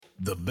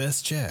The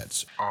best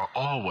chats are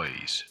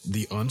always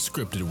the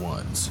unscripted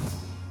ones.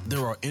 There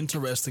are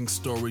interesting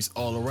stories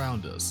all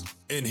around us,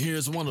 and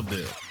here's one of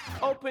them.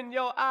 Open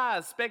your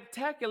eyes,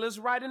 spectacular's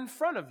right in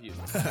front of you.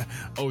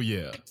 Oh,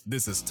 yeah,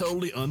 this is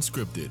totally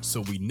unscripted, so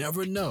we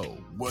never know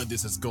where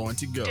this is going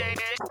to go.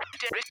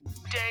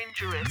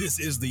 Dangerous. This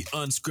is the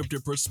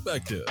unscripted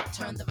perspective.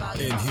 Turn the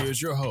volume And up.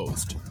 here's your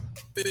host,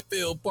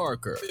 Phil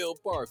Parker. Phil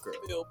Parker.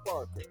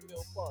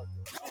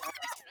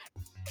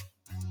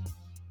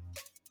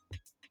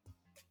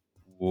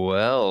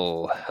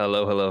 Well,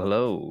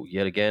 hello.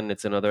 Yet again,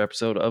 it's another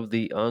episode of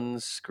the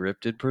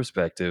Unscripted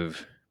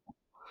Perspective.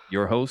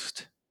 Your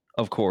host,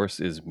 of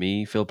course, is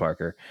me, Phil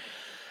Parker.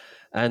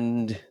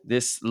 And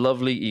this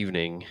lovely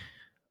evening,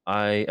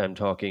 I am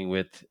talking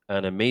with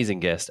an amazing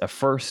guest. A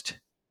first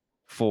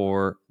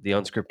for the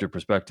Unscripted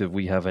Perspective.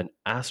 We have an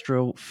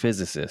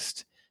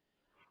astrophysicist,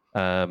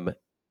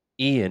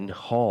 Ian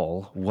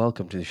Hall.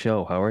 Welcome to the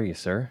show. How are you,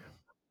 sir?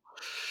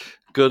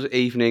 Good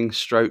evening,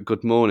 stroke,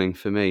 good morning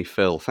for me,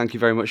 Phil. Thank you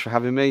very much for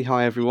having me.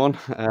 Hi, everyone.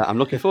 I'm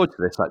looking forward to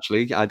this,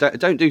 actually. I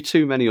don't do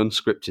too many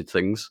unscripted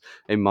things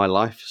in my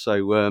life.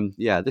 So,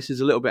 this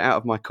is a little bit out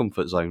of my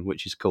comfort zone,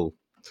 which is cool.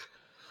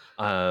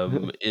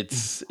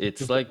 It's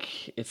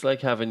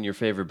like having your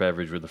favorite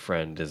beverage with a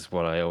friend is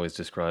what I always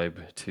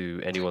describe to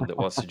anyone that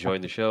wants to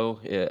join the show.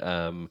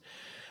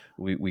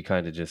 We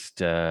kind of just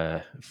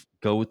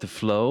go with the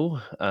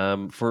flow.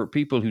 For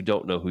people who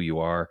don't know who you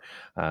are,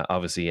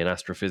 obviously an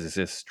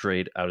astrophysicist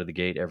straight out of the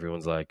gate,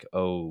 everyone's like,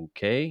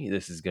 okay,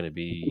 this is going to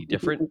be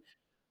different.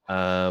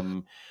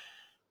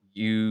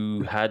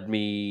 You had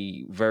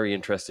me very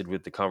interested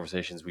with the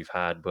conversations we've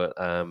had, but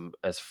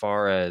as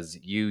far as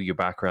your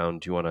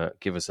background, do you want to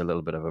give us a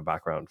little bit of a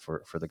background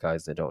for the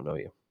guys that don't know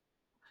you?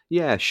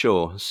 Yeah,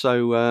 sure.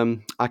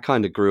 So, I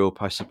kind of grew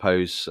up, I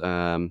suppose,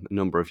 a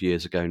number of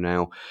years ago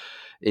now,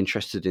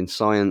 interested in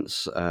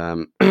science.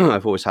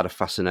 I've always had a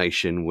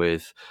fascination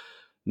with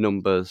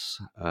numbers,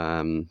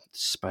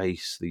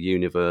 space, the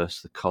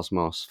universe, the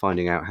cosmos,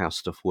 finding out how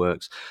stuff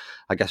works.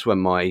 I guess when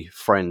my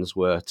friends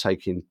were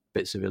taking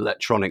bits of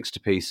electronics to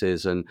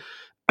pieces and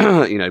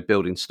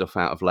building stuff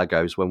out of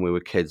Legos when we were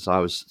kids, I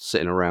was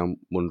sitting around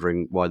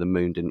wondering why the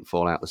moon didn't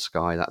fall out of the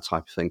sky, that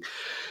type of thing.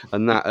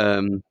 And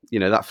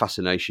that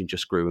fascination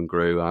just grew and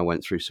grew. I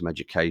went through some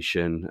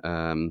education,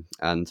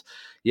 and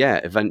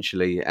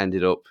eventually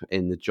ended up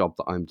in the job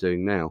that I'm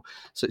doing now.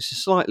 So it's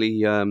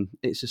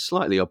a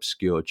slightly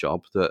obscure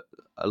job that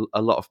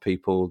a lot of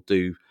people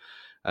do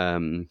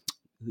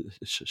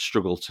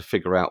struggle to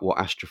figure out what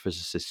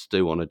astrophysicists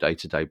do on a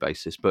day-to-day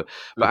basis, but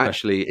Okay.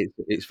 actually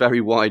it's very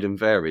wide and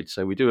varied.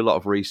 So we do a lot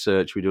of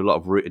research, we do a lot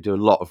of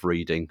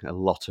reading,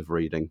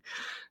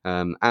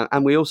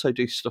 and we also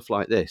do stuff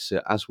like this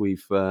as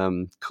we've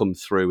come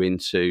through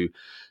into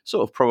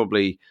sort of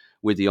probably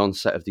with the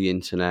onset of the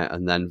internet,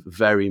 and then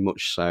very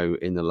much so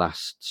in the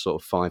last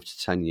sort of 5 to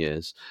 10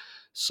 years,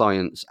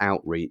 science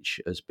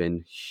outreach has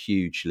been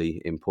hugely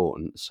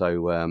important.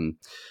 So,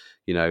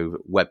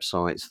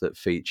 websites that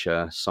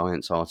feature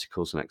science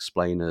articles and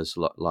explainers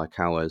like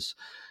ours,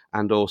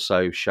 and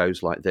also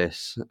shows like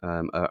this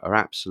are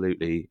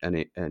absolutely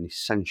an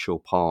essential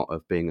part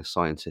of being a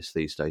scientist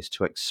these days,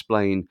 to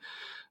explain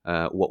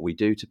what we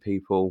do to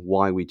people,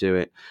 why we do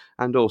it,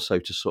 and also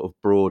to sort of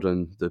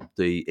broaden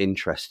the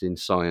interest in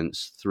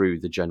science through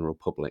the general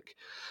public.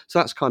 So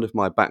that's kind of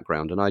my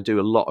background, and I do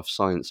a lot of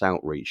science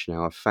outreach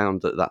now. I've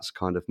found that that's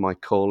kind of my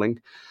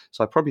calling.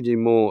 So I probably do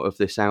more of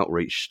this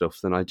outreach stuff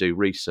than I do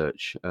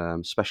research,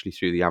 especially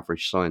through the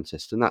average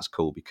scientist. And that's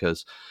cool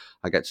because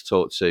I get to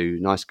talk to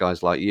nice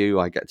guys like you.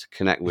 I get to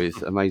connect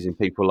with amazing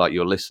people like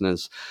your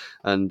listeners.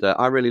 And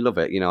I really love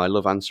it. I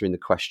love answering the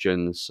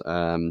questions.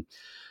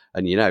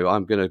 And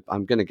I'm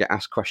gonna get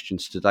asked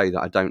questions today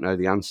that I don't know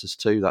the answers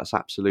to. That's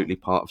absolutely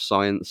part of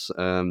science,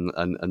 and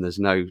there's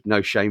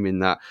no shame in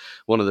that.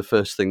 One of the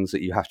first things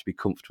that you have to be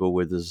comfortable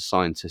with as a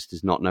scientist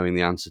is not knowing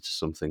the answer to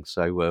something.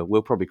 So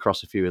we'll probably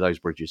cross a few of those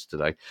bridges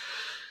today.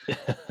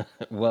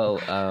 Well,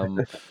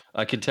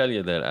 I can tell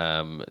you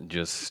that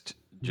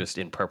just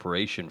in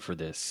preparation for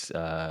this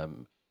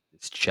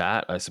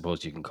chat, I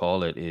suppose you can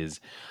call it, is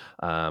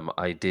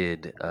I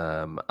did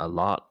a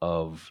lot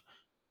of,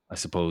 I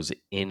suppose,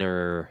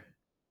 inner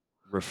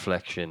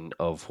reflection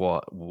of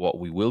what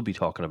we will be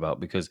talking about,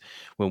 because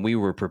when we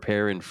were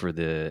preparing for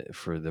the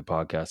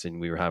podcast and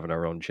we were having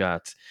our own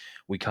chats,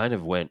 we kind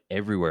of went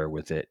everywhere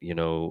with it.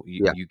 Yeah.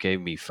 You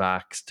gave me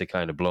facts to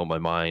kind of blow my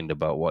mind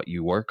about what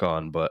you work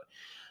on, but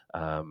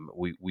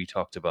we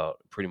talked about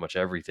pretty much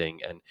everything,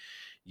 and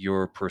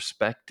your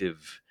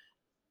perspective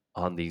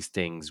on these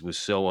things was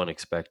so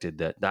unexpected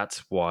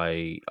that's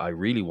why I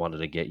really wanted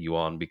to get you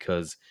on,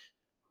 because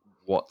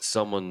what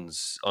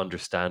someone's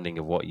understanding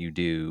of what you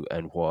do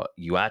and what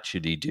you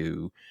actually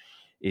do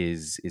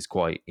is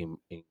quite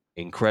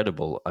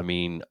incredible. I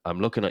mean, I'm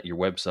looking at your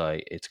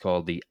website. It's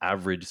called The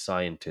Average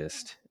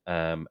Scientist.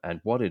 And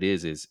what it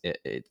is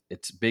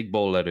it's big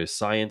bold letters: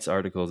 science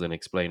articles and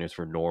explainers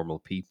for normal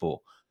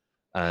people.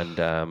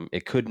 And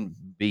it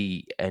couldn't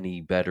be any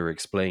better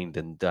explained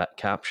than that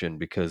caption,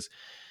 because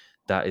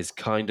that is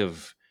kind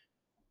of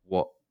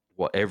what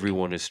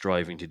everyone is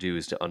striving to do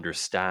is to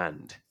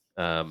understand.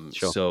 Um,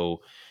 Sure.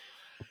 so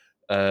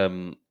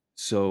um,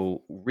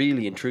 so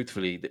really and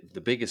truthfully,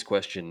 the biggest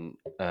question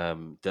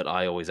that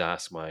I always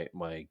ask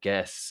my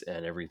guests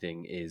and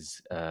everything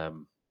is, what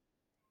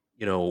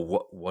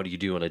do you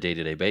do on a day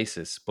to day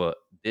basis? But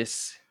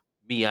this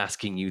me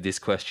asking you this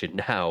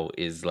question now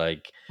is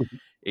like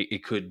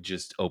it could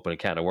just open a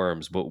can of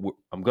worms. But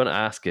I'm going to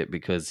ask it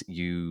because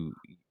you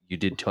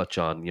did touch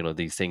on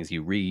these things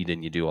you read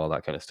and you do all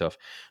that kind of stuff.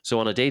 So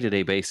on a day to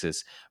day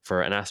basis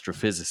for an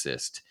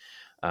astrophysicist,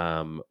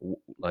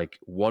 like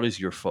what is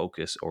your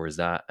focus, or is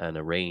that an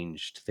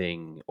arranged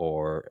thing,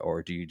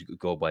 or do you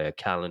go by a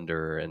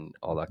calendar and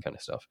all that kind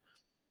of stuff?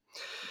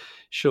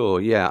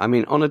 Sure. Yeah. I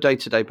mean, on a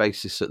day-to-day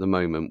basis at the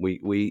moment,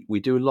 we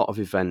do a lot of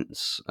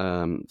events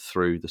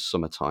through the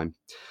summertime,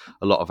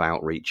 a lot of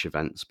outreach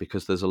events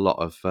because there's a lot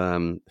of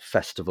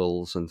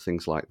festivals and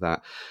things like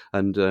that,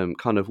 and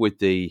kind of with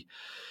the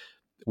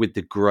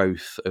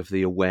growth of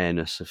the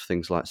awareness of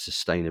things like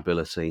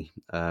sustainability,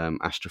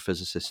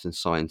 astrophysicists and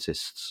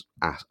scientists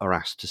are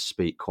asked to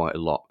speak quite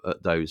a lot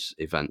at those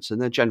events, and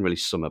they're generally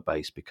summer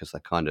based because they're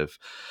kind of,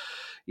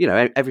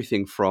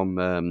 everything from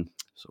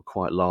sort of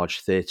quite large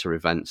theatre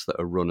events that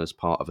are run as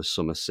part of a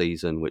summer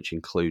season, which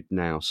include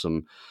now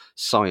some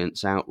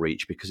science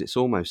outreach because it's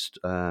almost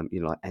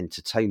like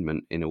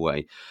entertainment in a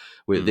way.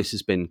 Where Mm.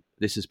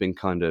 this has been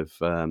kind of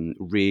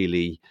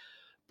really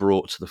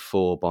brought to the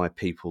fore by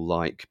people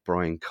like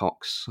Brian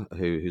Cox,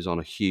 who's on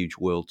a huge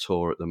world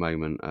tour at the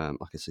moment.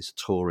 Like it's this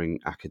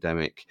touring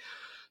academic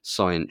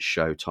science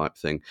show type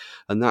thing,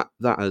 and that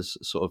has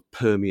sort of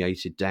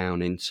permeated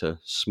down into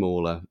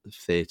smaller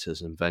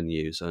theatres and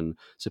venues, and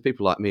so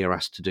people like me are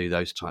asked to do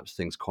those types of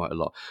things quite a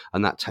lot,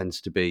 and that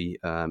tends to be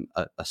a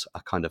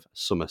kind of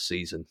summer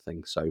season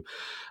thing. So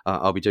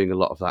I'll be doing a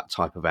lot of that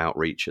type of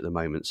outreach at the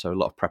moment, so a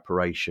lot of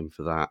preparation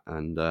for that,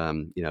 and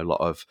a lot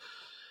of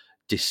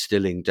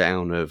distilling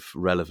down of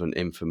relevant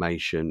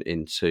information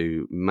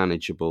into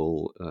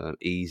manageable,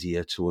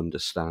 easier to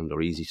understand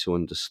or easy to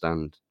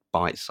understand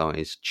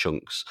bite-sized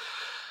chunks,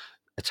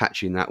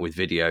 attaching that with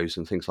videos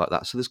and things like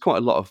that. So there's quite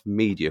a lot of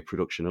media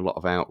production, a lot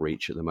of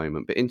outreach at the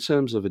moment. But in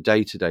terms of a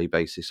day-to-day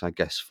basis, I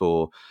guess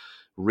for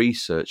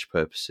research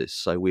purposes,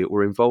 so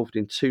we're involved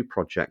in two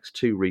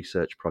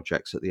research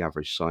projects at the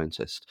Average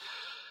Scientist,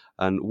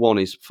 and one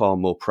is far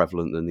more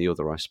prevalent than the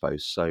other, I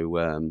suppose. So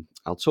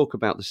I'll talk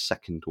about the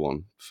second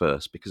one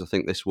first because I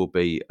think this will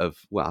be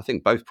I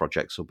think both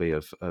projects will be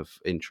of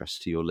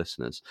interest to your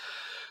listeners.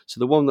 So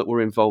the one that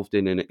we're involved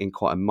in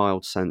quite a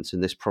mild sense,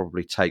 and this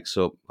probably takes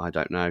up, I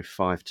don't know,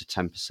 5 to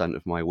 10%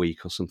 of my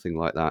week or something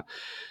like that,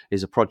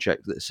 is a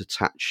project that's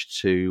attached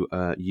to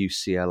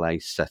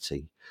UCLA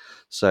SETI.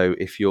 So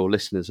if your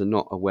listeners are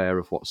not aware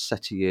of what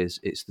SETI is,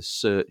 it's the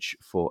Search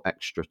for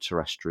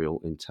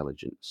Extraterrestrial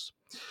Intelligence.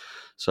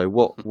 So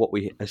what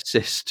we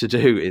assist to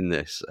do in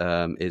this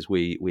is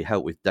we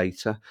help with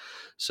data.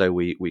 So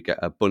we get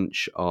a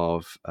bunch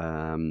of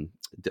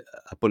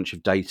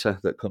data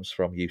that comes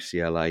from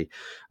UCLA,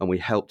 and we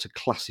help to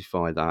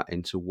classify that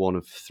into one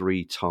of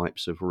three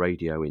types of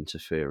radio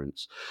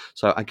interference.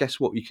 So I guess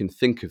what you can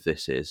think of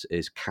this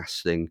is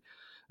casting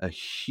a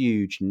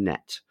huge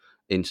net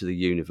into the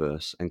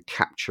universe and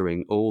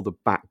capturing all the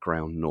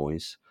background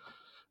noise,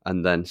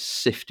 and then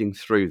sifting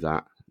through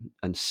that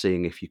and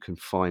seeing if you can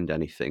find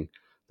anything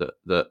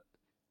that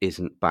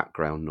isn't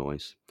background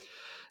noise.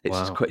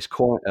 Wow. It's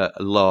quite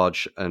a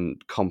large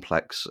and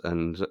complex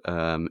and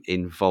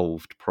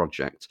involved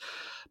project.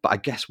 But I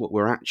guess what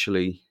we're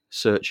actually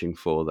searching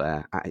for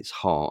there at its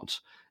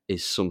heart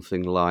is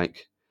something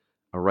like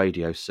a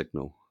radio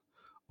signal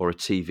or a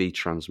TV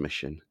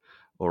transmission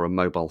or a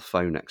mobile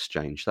phone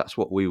exchange. That's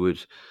what we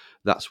would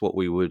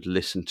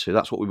listen to.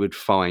 That's what we would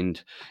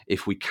find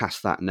if we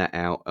cast that net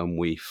out and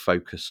we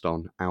focused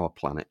on our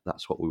planet.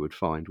 That's what we would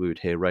find. We would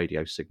hear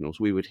radio signals.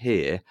 We would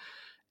hear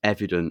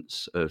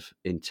evidence of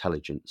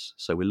intelligence.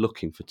 So we're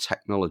looking for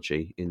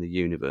technology in the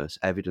universe,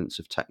 evidence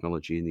of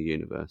technology in the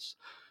universe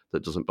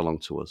that doesn't belong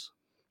to us.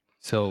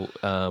 So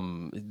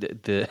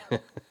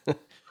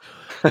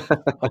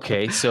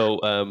okay, so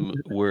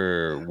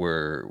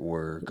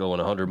we're going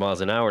 100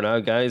 miles an hour now,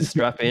 guys.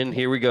 Strap in.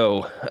 Here we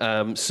go.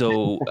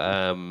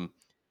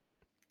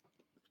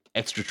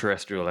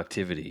 Extraterrestrial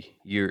activity.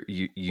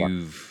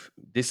 You've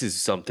this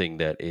is something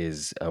that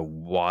is a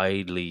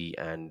widely,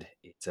 and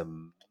it's a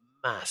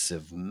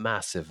massive,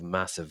 massive,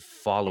 massive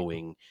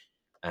following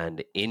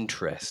and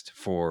interest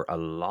for a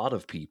lot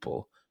of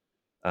people,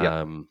 Yep.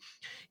 um,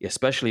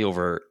 especially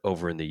over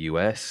in the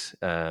US.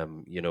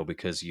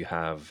 Because you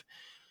have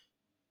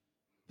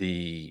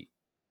the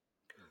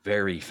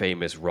very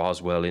famous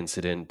Roswell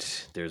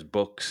incident. There's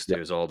books, Yep.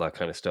 there's all that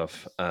kind of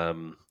stuff.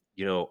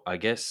 I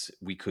guess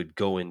we could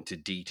go into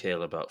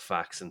detail about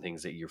facts and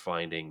things that you're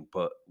finding,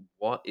 but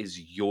what is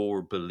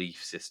your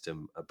belief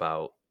system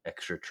about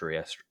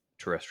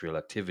extraterrestrial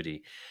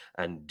activity?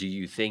 And do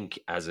you think,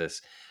 as a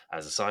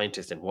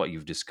scientist and what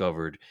you've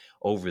discovered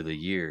over the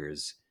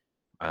years,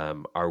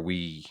 are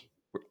we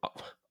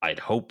I'd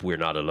hope we're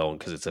not alone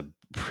because it's a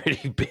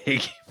pretty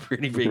big,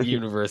 pretty big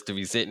universe to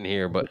be sitting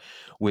here. But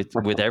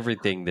with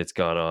everything that's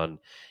gone on,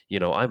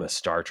 I'm a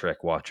Star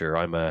Trek watcher.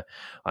 I'm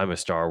a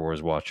Star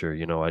Wars watcher.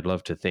 I'd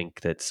love to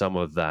think that some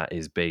of that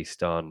is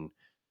based on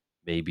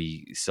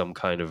maybe some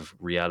kind of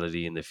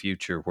reality in the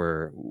future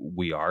where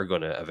we are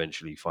going to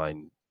eventually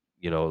find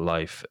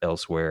life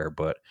elsewhere.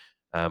 But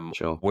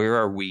Sure. where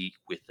are we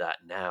with that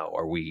now?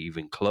 Are we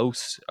even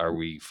close? Are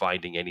we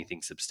finding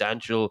anything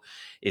substantial?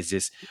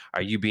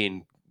 Are you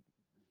being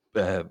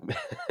uh,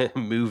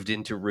 moved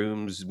into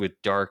rooms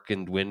with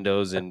darkened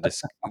windows and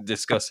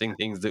discussing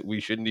things that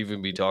we shouldn't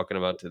even be talking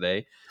about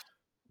today?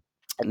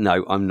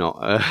 No, I'm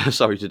not.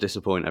 Sorry to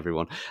disappoint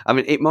everyone. I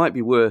mean, it might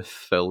be worth,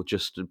 Phil,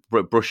 just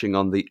brushing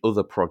on the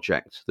other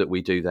project that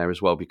we do there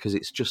as well, because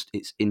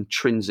it's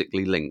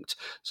intrinsically linked.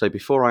 So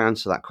before I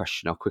answer that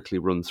question, I'll quickly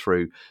run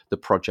through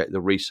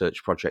the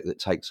research project that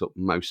takes up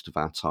most of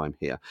our time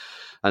here.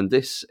 And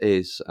this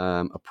is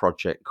a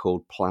project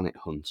called Planet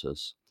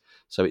Hunters.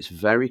 So it's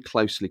very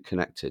closely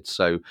connected.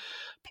 So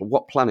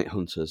what Planet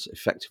Hunters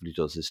effectively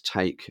does is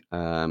take,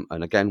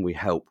 and again, we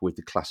help with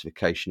the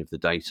classification of the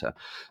data.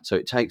 So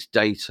it takes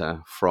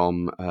data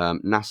from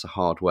NASA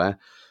hardware,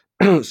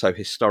 so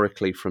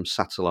historically from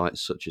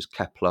satellites such as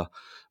Kepler,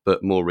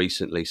 but more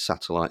recently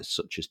satellites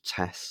such as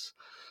TESS.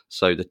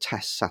 So the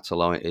TESS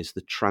satellite is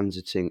the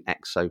Transiting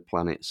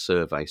Exoplanet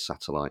Survey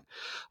satellite.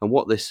 And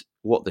what this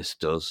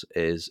does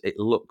is it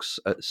looks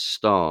at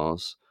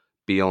stars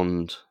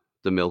beyond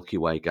the Milky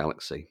Way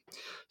galaxy.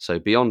 So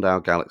beyond our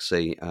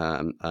galaxy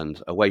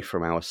and away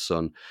from our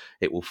sun,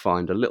 it will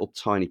find a little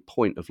tiny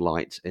point of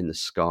light in the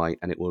sky,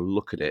 and it will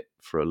look at it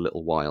for a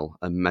little while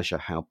and measure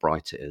how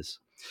bright it is.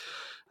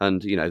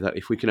 And that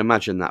if we can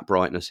imagine that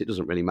brightness, it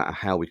doesn't really matter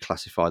how we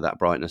classify that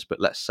brightness, but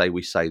let's say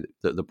we say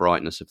that the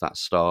brightness of that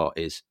star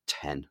is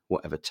 10,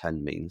 whatever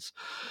 10 means.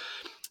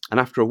 And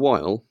after a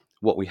while,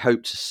 what we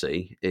hope to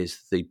see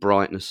is the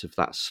brightness of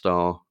that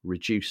star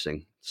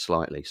reducing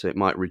slightly. So it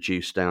might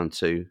reduce down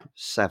to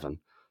 7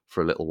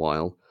 for a little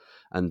while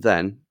and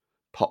then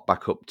pop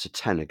back up to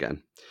 10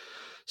 again.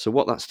 So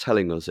what that's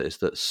telling us is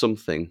that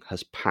something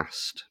has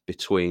passed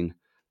between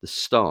the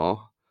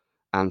star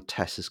and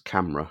Tessa's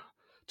camera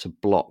to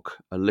block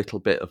a little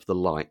bit of the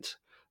light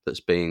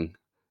that's being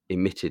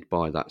emitted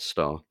by that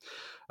star.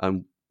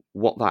 And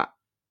what that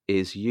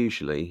is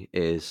usually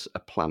is a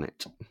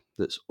planet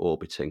that's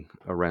orbiting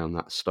around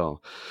that star.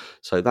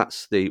 So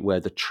that's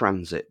where the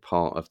transit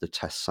part of the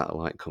TESS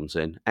satellite comes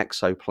in.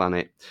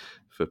 Exoplanet,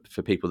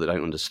 for people that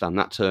don't understand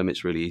that term,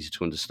 it's really easy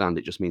to understand.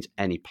 It just means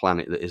any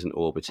planet that isn't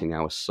orbiting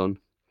our sun.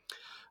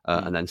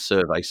 And then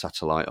survey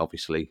satellite,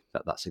 obviously,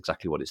 that's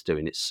exactly what it's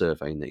doing. It's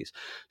surveying these.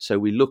 So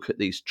we look at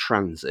these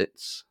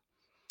transits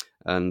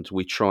and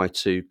we try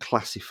to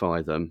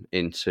classify them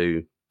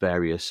into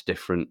various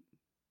different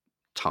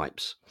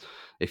types,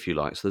 if you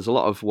like. So there's a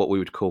lot of what we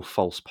would call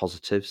false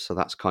positives. So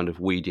that's kind of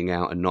weeding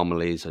out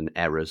anomalies and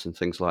errors and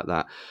things like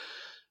that.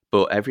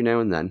 But every now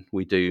and then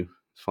we do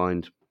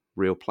find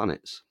real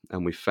planets,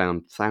 and we've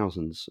found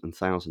thousands and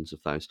thousands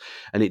of those.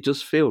 And it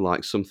does feel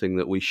like something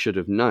that we should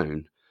have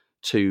known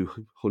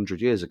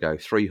 200 years ago,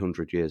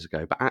 300 years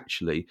ago. But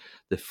actually,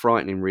 the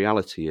frightening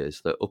reality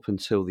is that up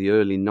until the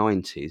early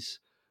 90s,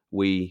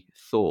 we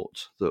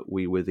thought that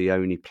we were the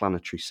only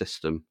planetary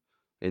system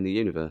in the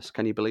universe.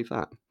 Can you believe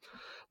that?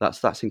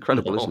 That's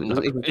incredible, No, isn't it? not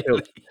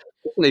really.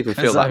 Doesn't even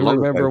feel Because I that long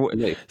ago remember to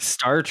me.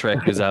 Star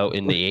Trek was out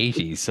in the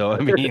 80s. So, I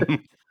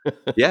mean,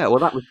 Yeah,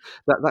 well,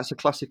 that's a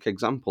classic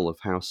example of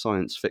how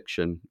science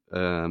fiction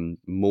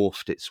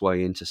morphed its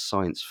way into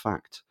science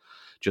fact,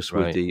 just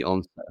with right. the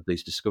onset of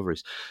these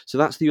discoveries. So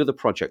that's the other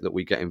project that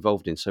we get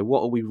involved in. So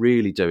what are we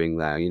really doing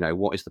there?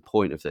 What is the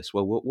point of this?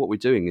 Well, what we're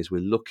doing is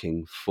we're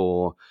looking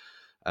for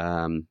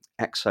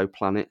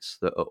exoplanets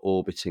that are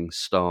orbiting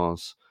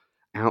stars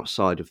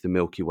outside of the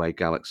Milky Way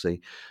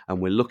galaxy,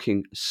 and we're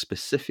looking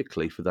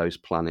specifically for those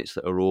planets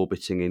that are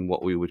orbiting in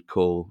what we would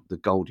call the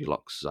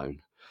Goldilocks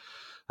zone.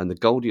 And the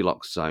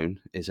Goldilocks zone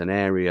is an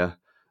area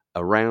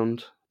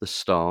around the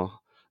star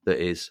that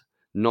is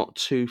not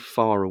too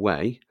far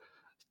away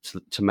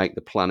to make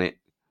the planet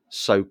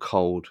so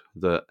cold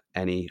that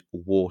any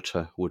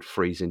water would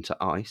freeze into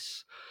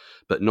ice,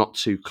 but not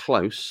too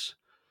close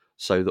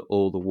so that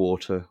all the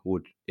water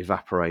would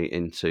evaporate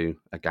into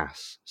a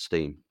gas,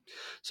 steam.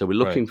 So we're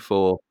Right.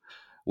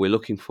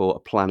 looking for a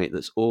planet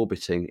that's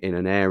orbiting in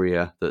an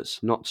area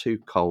that's not too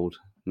cold,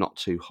 not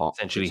too hot,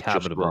 Essentially that's just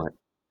habitable. right.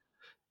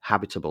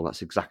 Habitable,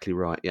 that's exactly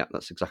right. Yeah,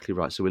 that's exactly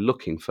right. So we're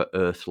looking for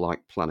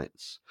Earth-like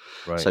planets.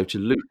 Right. So to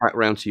loop back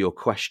round to your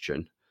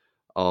question,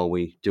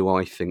 do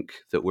I think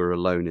that we're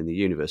alone in the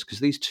universe? Because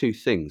these two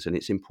things, and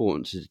it's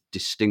important to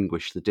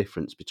distinguish the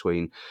difference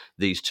between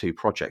these two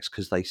projects,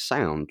 because they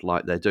sound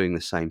like they're doing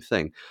the same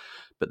thing,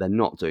 but they're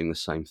not doing the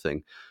same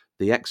thing.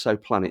 The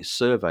Exoplanet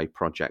Survey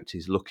project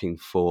is looking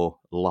for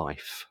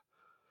life.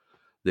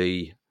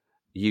 The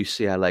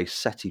UCLA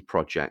SETI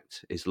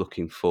project is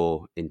looking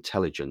for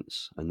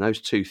intelligence, and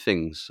those two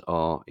things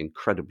are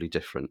incredibly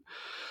different.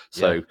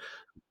 So Yeah.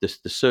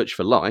 the search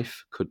for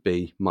life could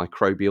be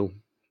microbial,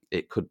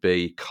 It could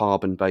be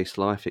carbon-based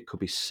life. It could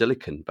be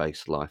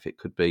silicon-based life. It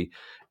could be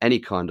any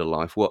kind of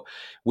life. What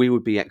we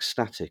would be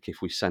ecstatic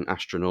if we sent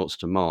astronauts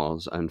to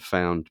Mars and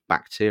found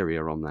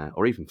bacteria on there,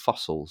 or even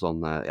fossils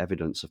on there,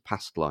 evidence of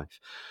past life.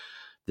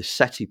 The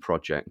SETI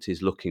project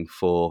is looking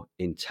for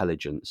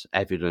intelligence,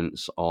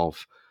 evidence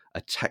of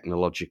a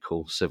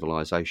technological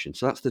civilization.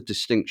 So that's the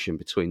distinction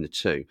between the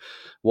two.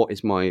 What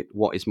is my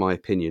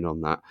opinion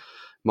on that?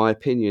 My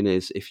opinion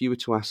is, if you were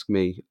to ask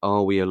me,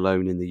 are we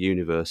alone in the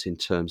universe in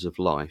terms of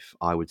life?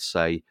 I would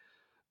say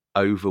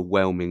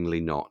overwhelmingly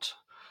not.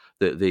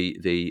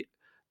 The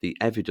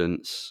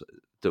evidence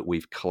that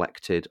we've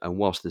collected, and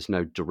whilst there's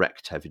no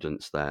direct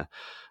evidence there,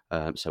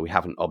 so we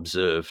haven't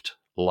observed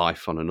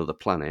life on another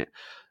planet,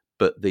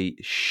 but the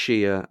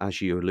sheer,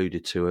 as you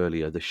alluded to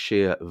earlier, the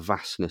sheer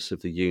vastness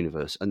of the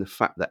universe, and the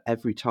fact that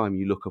every time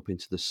you look up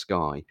into the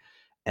sky,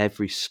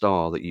 every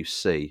star that you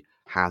see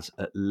has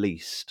at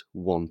least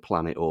one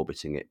planet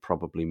orbiting it,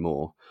 probably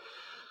more.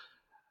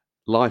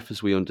 Life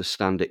as we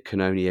understand it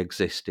can only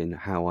exist in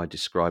how I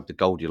described the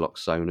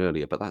Goldilocks zone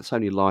earlier, but that's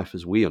only life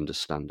as we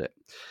understand it.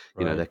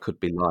 There Right. could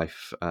be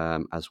life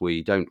as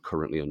we don't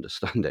currently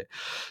understand it.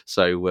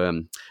 So,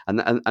 and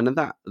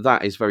that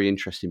is very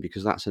interesting,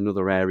 because that's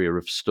another area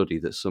of study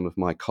that some of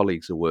my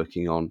colleagues are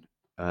working on.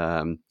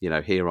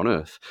 Here on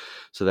Earth,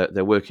 so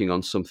they're working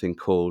on something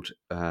called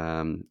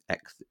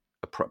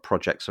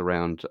projects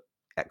around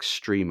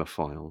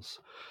extremophiles.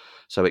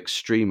 So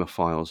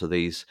extremophiles are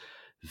these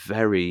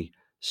very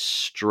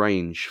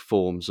strange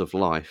forms of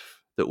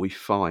life that we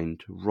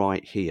find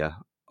right here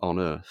on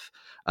Earth,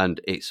 and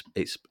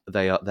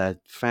they're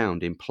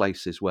found in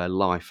places where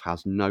life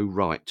has no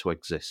right to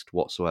exist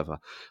whatsoever,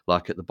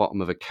 like at the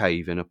bottom of a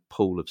cave in a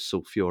pool of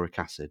sulfuric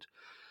acid.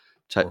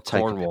 Or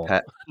Take a Cornwall.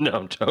 pipette. No,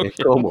 I'm Yeah,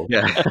 joking. Cornwall,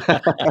 yeah.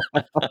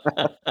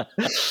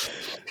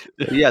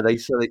 Yeah,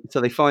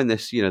 they find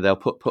this. They'll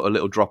put a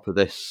little drop of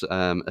this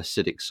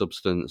acidic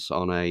substance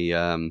on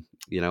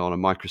a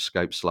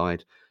microscope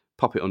slide,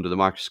 pop it under the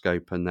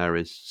microscope, and there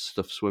is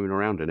stuff swimming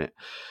around in it.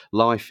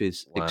 Life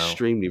is Wow.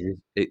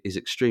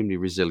 extremely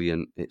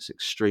resilient. It's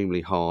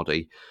extremely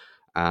hardy,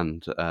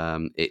 and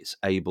it's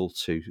able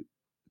to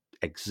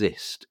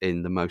exist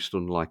in the most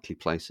unlikely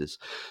places.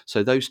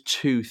 So those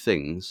two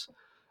things,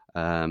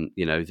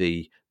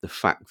 the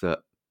fact that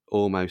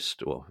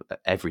almost, or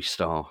every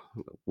star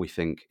we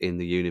think in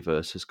the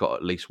universe has got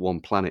at least one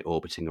planet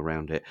orbiting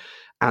around it,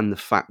 and the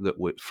fact that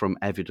from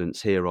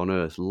evidence here on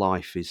Earth,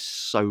 life is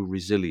so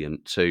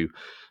resilient to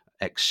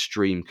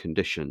extreme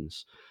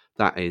conditions.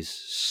 That is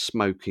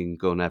smoking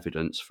gun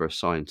evidence for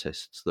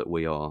scientists that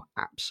we are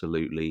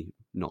absolutely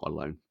not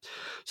alone.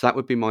 So that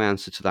would be my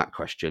answer to that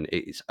question.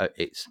 It's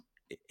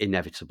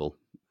inevitable,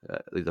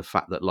 the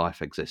fact that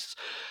life exists,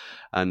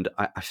 and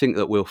I think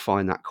that we'll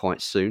find that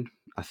quite soon.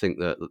 I think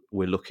that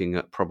we're looking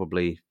at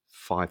probably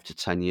 5 to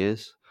 10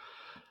 years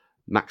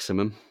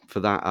maximum for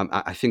that.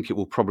 I think it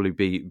will probably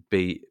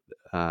be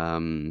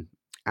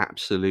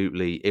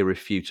absolutely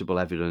irrefutable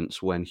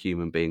evidence when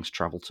human beings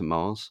travel to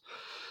Mars.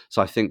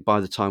 So I think by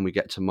the time we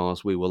get to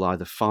Mars, we will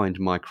either find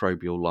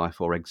microbial life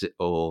or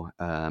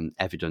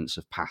evidence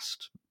of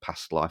past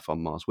life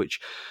on Mars, which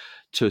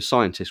to a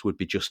scientist would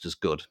be just as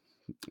good.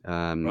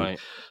 Um, Right.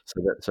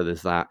 so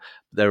there's that.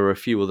 There are a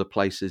few other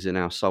places in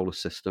our solar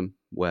system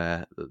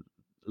where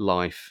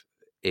life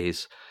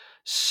is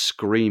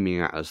screaming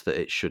at us that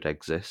it should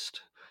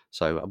exist.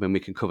 So, I mean, we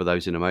can cover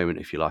those in a moment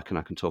if you like, and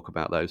I can talk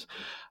about those.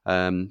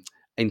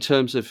 In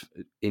terms of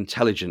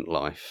intelligent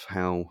life,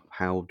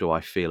 how do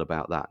I feel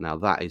about that? Now,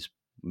 that is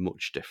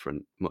much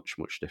different, much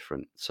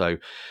different. So,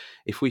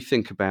 if we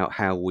think about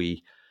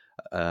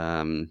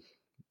um,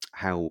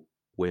 how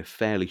we're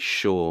fairly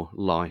sure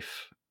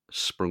life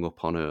sprung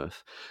up on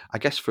Earth, I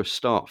guess for a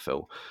start,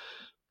 Phil,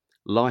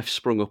 life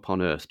sprung up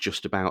on Earth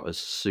just about as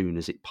soon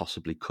as it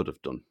possibly could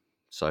have done.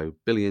 So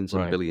billions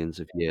and Right. billions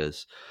of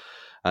years,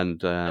 and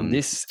And that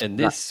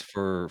this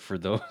for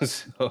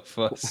those of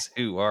us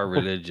who are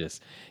religious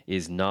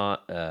is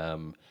not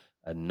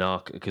a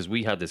knock, because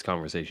we had this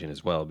conversation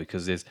as well,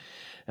 because there's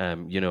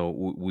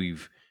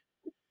we've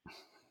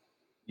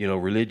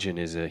religion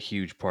is a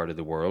huge part of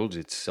the world.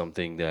 It's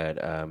something that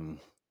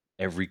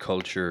every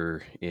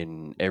culture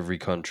in every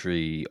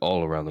country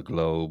all around the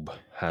globe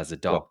has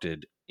yeah,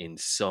 adopted in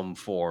some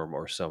form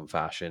or some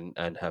fashion,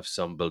 and have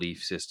some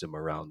belief system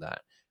around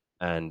that.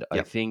 And I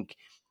yeah, think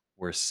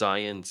where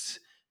science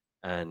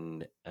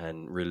and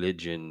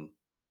religion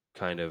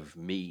kind of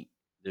meet,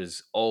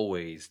 there's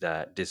always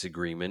that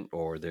disagreement,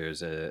 or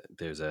there's an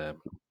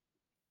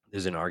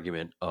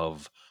argument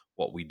of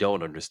what we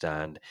don't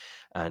understand,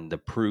 and the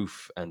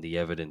proof and the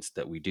evidence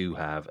that we do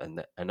have,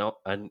 and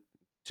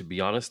to be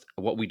honest,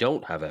 what we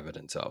don't have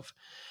evidence of.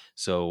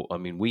 So I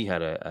mean, we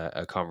had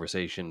a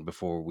conversation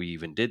before we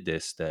even did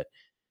this, that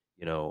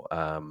you know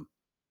um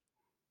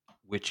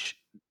which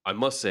I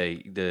must say,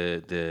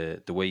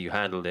 the way you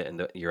handled it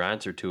and your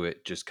answer to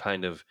it just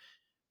kind of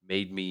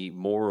made me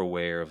more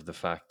aware of the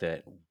fact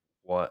that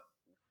what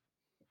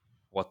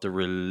what the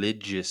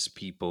religious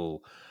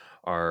people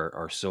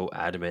are so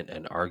adamant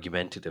and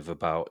argumentative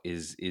about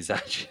is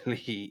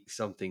actually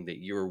something that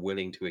you're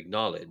willing to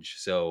acknowledge.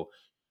 So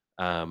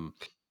um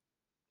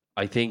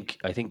I think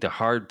the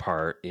hard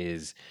part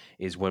is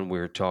when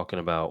we're talking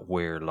about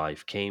where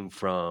life came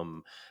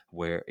from,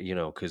 where,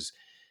 because,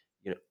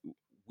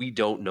 we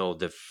don't know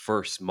the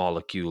first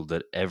molecule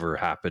that ever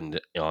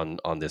happened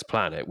on this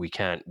planet. We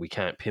can't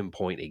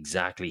pinpoint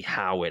exactly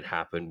how it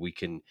happened. We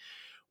can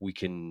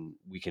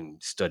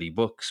study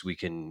books, we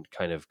can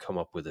kind of come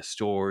up with a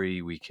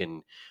story,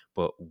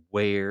 but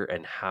where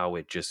and how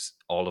it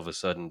just all of a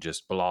sudden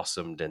just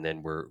blossomed, and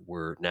then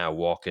we're now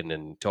walking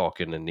and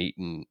talking and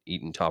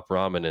eating top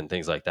ramen and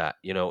things like that.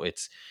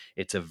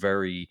 It's a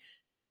very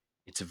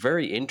it's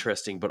very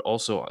interesting, but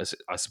also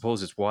I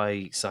suppose it's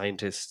why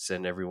scientists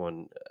and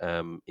everyone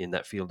in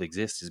that field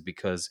exists, is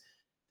because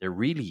there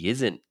really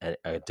isn't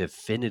a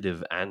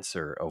definitive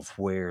answer of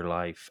where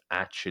life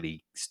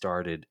actually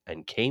started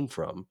and came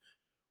from.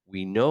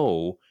 We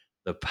know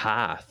the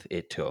path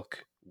it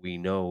took. We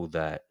know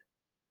that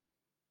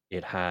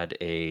it had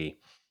a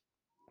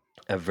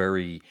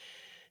very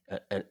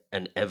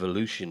an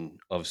evolution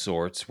of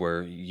sorts,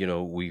 where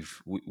we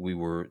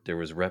were, there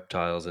was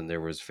reptiles and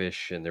there was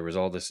fish and there was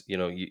all this.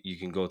 You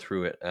can go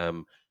through it,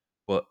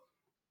 but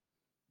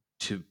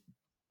to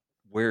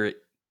where it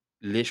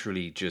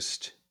literally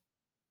just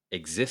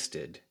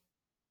existed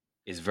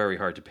is very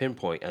hard to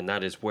pinpoint, and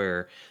that is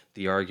where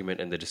the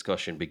argument and the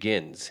discussion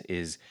begins.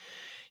 Is,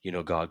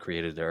 God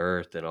created the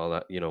earth and all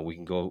that. We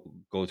can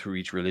go through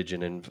each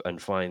religion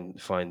and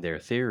find their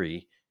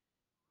theory.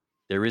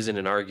 There isn't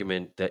an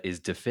argument that is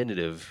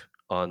definitive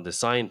on the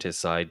scientist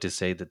side to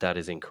say that that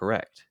is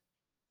incorrect.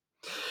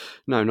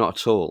 No, not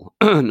at all,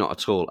 not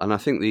at all. And I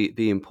think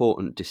the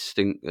important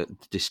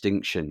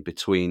distinction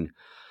between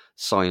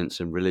science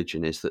and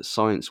religion is that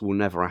science will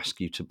never ask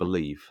you to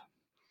believe.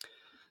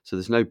 So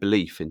there's no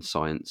belief in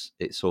science;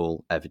 it's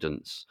all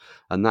evidence,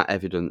 and that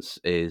evidence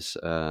is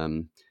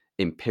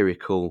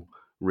empirical,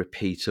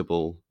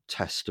 repeatable,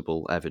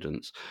 testable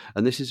evidence.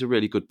 And this is a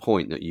really good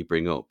point that you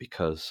bring up,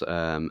 because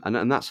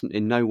and that's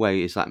in no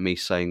way is that me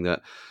saying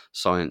that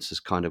science has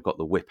kind of got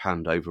the whip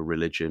hand over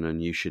religion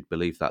and you should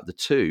believe that. The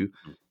two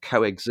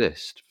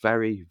coexist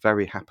very,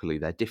 very happily.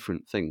 They're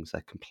different things.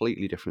 They're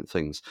completely different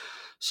things.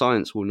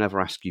 Science will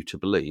never ask you to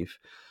believe,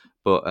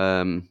 but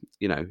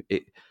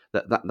it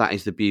that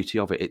is the beauty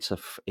of it. It's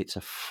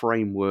a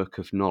framework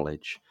of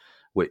knowledge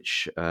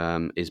which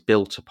is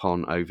built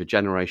upon over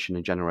generation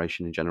and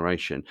generation and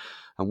generation.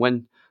 And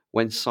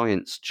when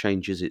science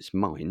changes its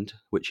mind,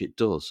 which it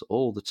does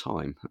all the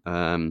time,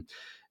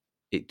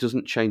 it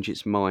doesn't change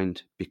its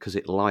mind because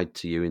it lied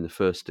to you in the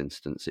first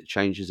instance. It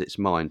changes its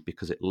mind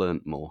because it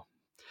learnt more.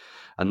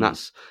 And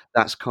that's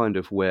kind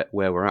of where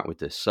we're at with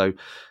this. So,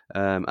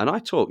 and I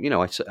talk,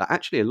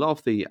 actually a lot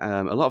of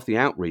the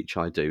outreach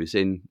I do is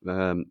in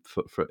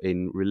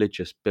in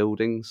religious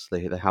buildings.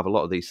 They have a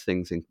lot of these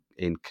things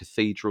in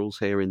cathedrals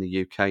here in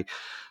the UK,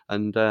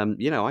 and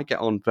I get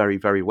on very,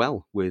 very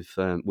well with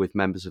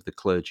members of the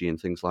clergy and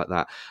things like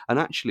that. And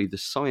actually, the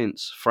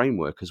science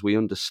framework, as we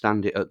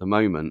understand it at the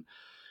moment,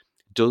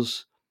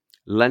 does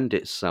lend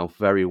itself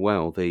very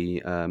well.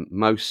 The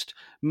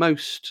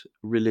most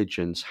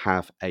religions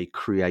have a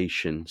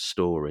creation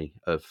story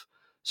of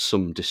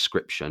some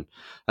description,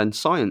 and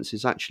science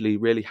is actually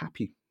really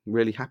happy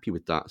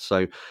with that.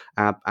 So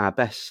our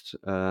best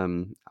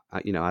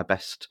our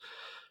best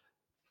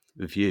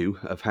view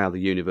of how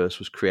the universe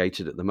was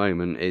created at the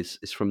moment is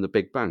from the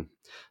Big Bang.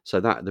 So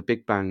that the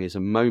Big Bang is a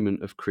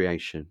moment of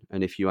creation,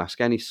 and if you ask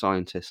any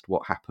scientist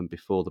what happened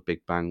before the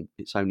Big Bang,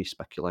 it's only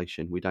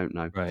speculation. We don't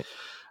know. Right.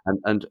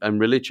 And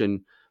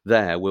religion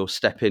there will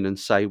step in and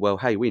say, well,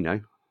 hey, we know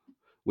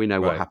what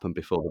Right. happened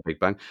before the Big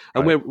Bang,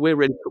 and Right.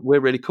 we're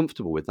really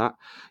comfortable with that.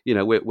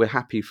 We're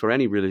happy for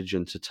any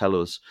religion to tell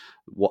us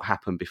what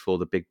happened before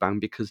the Big Bang,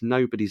 because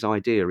nobody's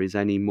idea is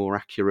any more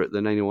accurate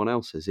than anyone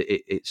else's.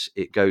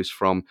 It goes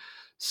from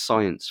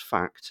science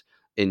fact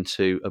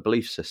into a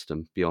belief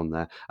system beyond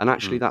there, and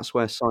actually that's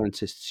where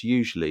scientists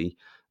usually.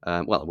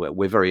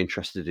 We're very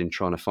interested in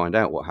trying to find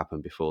out what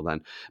happened before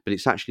then, but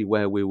it's actually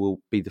where we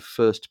will be the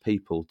first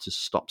people to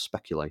stop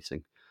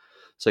speculating.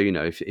 So,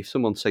 if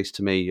someone says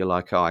to me, you're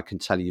like, oh, I can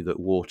tell you that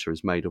water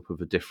is made up of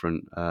a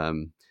different,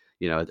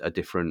 a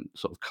different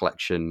sort of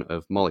collection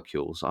of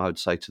molecules, I would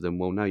say to them,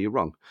 well, no, you're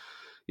wrong.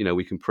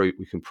 We can prove,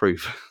 we can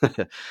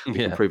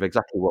Yeah. prove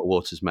exactly what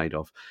water's made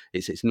of.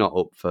 It's not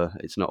up for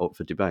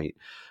debate.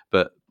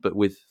 But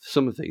with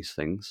some of these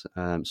things,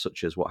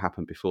 such as what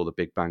happened before the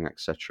Big Bang,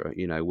 etc.,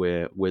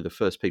 we're the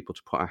first people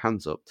to put our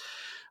hands up.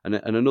 And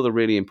another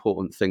really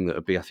important thing that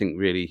would be, I think,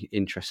 really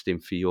interesting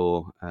for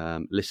your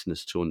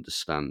listeners to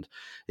understand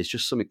is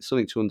just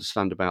something to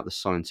understand about the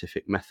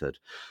scientific method.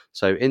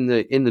 So in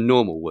the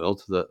normal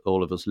world that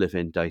all of us live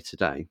in day to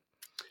day,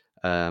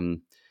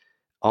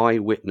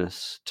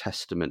 eyewitness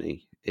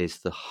testimony is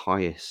the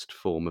highest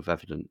form of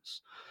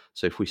evidence.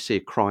 So if we see a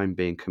crime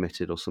being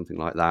committed or something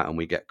like that, and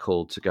we get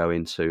called to go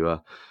into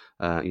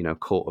a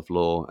court of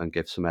law and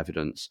give some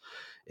evidence,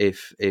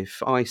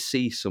 if I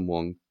see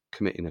someone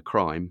committing a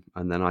crime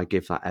and then I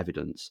give that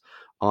evidence,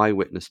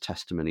 eyewitness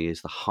testimony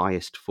is the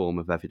highest form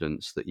of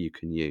evidence that you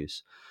can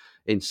use.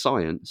 In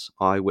science,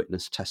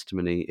 eyewitness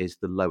testimony is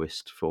the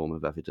lowest form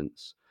of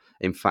evidence.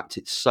 In fact,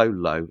 it's so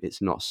low,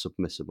 it's not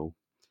submissible.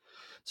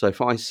 So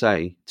if I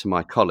say to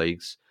my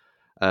colleagues,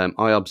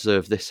 I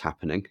observed this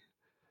happening,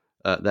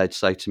 they'd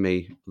say to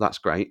me, that's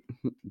great.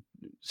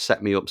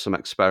 Set me up some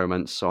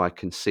experiments so I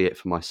can see it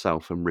for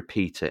myself and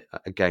repeat it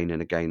again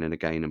and again and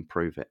again and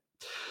prove it.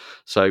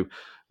 So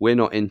we're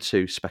not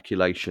into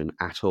speculation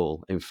at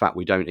all. In fact,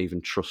 we don't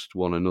even trust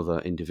one another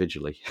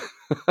individually.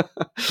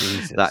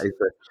 Jesus.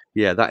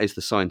 That is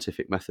the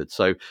scientific method.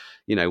 So,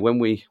 when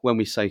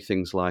we say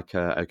things like,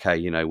 okay,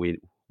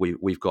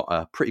 we've got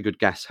a pretty good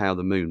guess how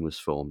the moon was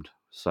formed.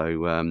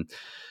 So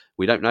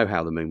we don't know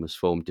how the moon was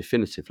formed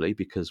definitively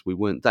because we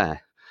weren't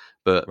there,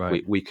 but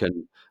Right. we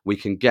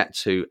can get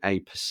to a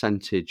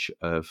percentage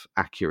of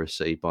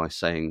accuracy by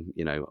saying,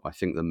 I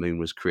think the moon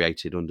was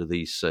created under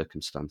these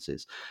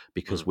circumstances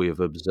because we have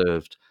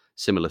observed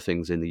similar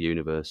things in the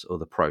universe,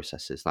 other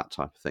processes, that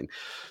type of thing.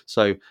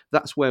 So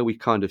that's where we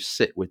kind of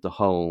sit with the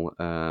whole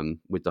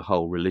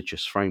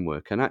religious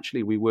framework, and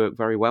actually we work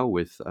very well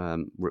with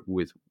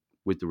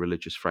the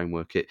religious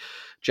framework. It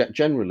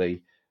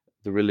generally,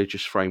 the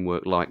religious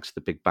framework likes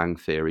the Big Bang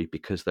Theory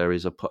because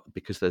there's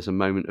a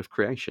moment of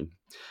creation,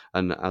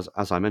 and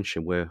as I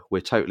mentioned,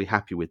 we're totally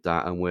happy with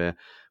that, and we're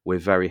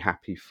very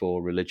happy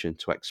for religion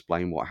to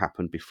explain what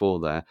happened before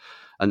there,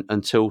 and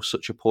until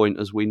such a point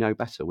as we know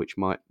better, which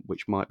might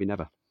be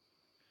never.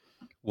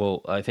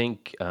 Well, I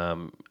think,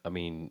 I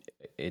mean,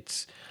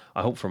 it's.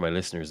 I hope for my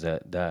listeners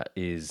that that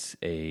is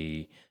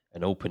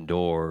an open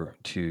door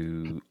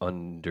to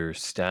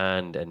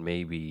understand and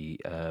maybe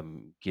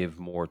give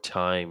more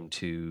time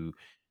to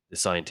the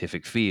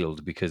scientific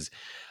field, because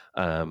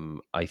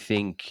I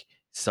think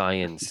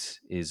science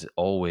is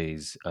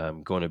always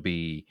going to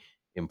be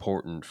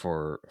important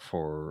for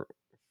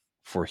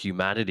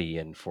humanity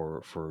and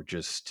for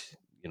just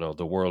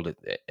the world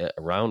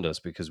around us,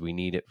 because we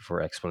need it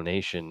for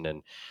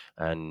explanation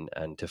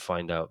and to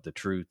find out the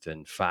truth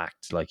and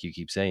facts, like you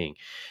keep saying.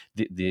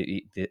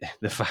 The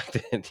fact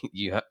that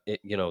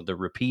the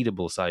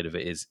repeatable side of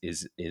it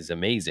is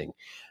amazing,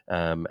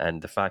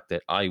 and the fact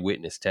that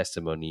eyewitness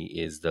testimony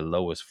is the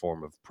lowest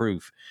form of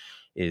proof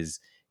is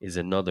is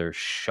another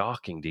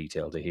shocking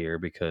detail to hear,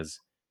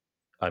 because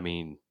I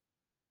mean,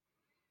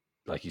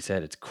 like you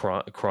said, it's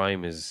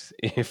crime is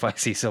if I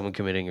see someone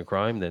committing a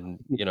crime, then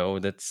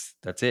that's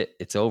it.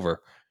 It's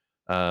over.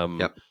 Um,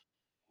 Yep.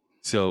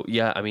 so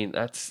yeah, I mean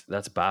that's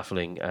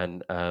baffling,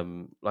 and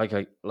like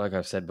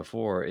I've said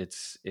before,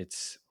 it's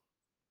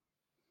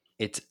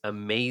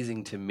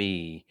amazing to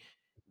me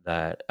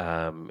that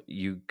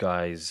you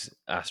guys,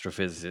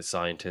 astrophysicists,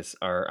 scientists,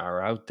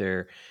 are out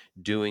there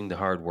doing the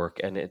hard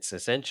work, and it's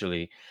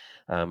essentially.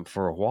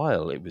 For a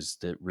while, it was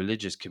the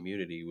religious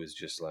community was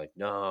just like,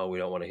 no, we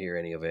don't want to hear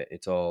any of it.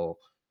 It's all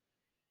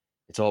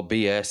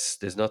BS.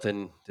 There's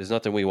nothing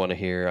we want to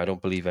hear. I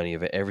don't believe any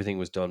of it. Everything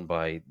was done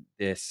by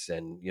this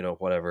and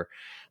whatever.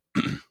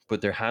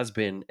 But there has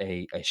been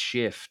a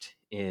shift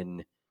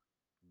in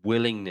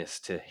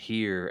willingness to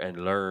hear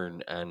and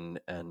learn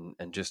and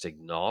just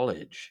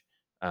acknowledge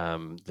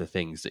the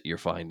things that you're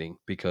finding,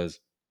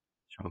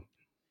 Sure.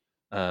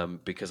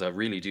 because I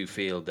really do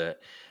feel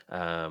that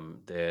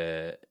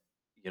the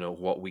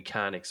what we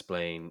can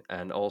explain,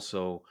 and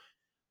also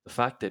the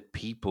fact that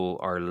people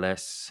are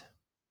less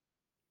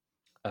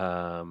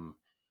um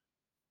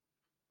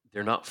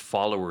they're not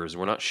followers.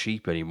 We're not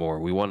sheep anymore.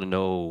 We want to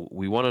know.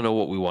 We want to know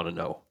what we want to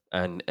know,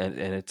 and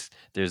it's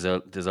there's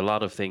a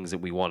lot of things that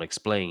we want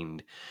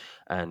explained,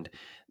 and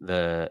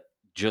the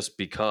just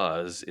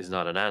because is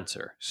not an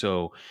answer.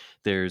 So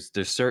there's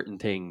certain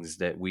things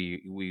that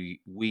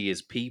we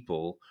as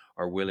people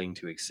are willing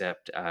to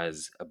accept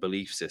as a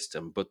belief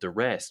system, but the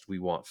rest we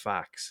want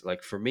facts.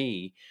 Like for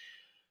me,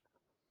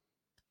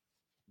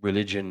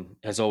 religion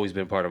has always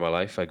been part of my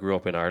life. I grew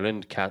up in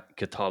Ireland.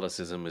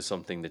 Catholicism is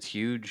something that's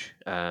huge.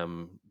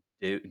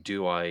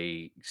 Do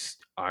I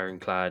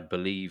ironclad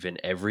believe in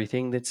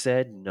everything that's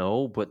said?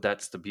 No, but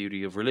that's the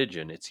beauty of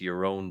religion. It's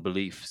your own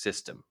belief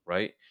system,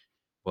 right?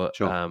 But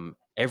Sure.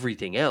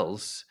 everything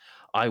else,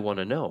 I want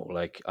to know.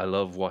 Like I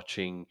love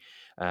watching.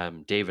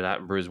 David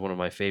Attenborough is one of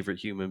my favorite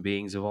human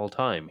beings of all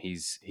time.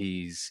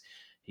 He's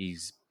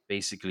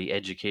basically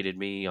educated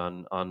me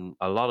on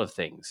a lot of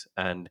things,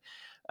 and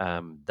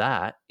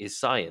that is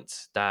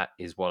science. That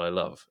is what I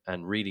love,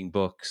 and reading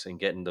books and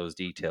getting those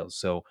details.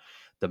 So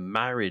the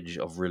marriage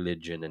of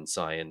religion and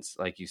science,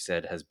 like you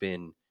said, has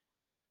been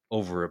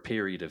over a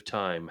period of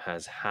time,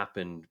 has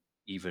happened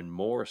even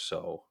more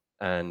so,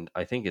 and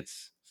I think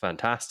it's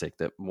fantastic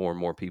that more and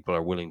more people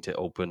are willing to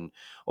open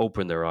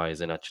their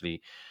eyes and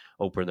actually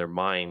open their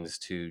minds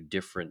to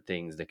different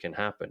things that can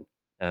happen.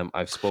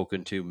 I've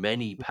spoken to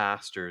many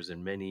pastors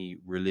and many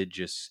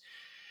religious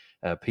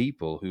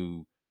people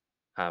who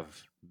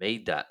have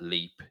made that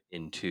leap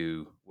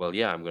into, well,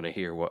 yeah, I'm going to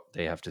hear what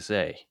they have to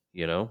say.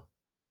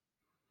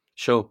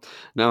 Sure.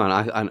 No,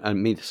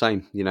 and me the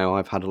same.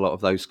 I've had a lot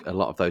of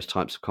those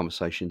types of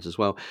conversations as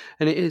well,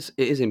 and it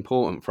is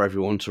important for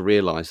everyone to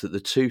realise that the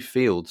two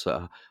fields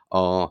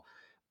are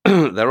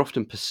they're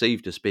often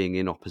perceived as being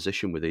in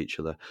opposition with each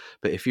other.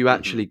 But if you Hmm.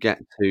 actually get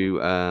to,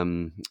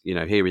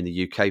 here in the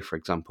UK, for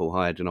example,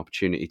 I had an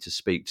opportunity to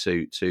speak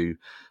to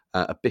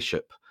a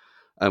bishop,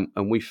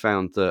 and we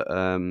found that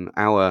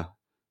our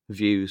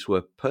views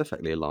were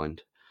perfectly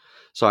aligned.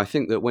 So I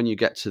think that when you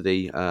get to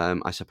the,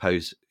 I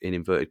suppose, in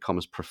inverted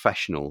commas,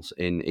 professionals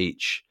in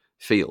each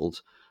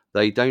field,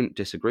 they don't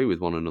disagree with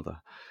one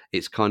another.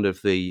 It's kind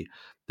of that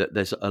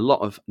there's a lot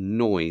of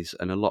noise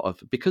and a lot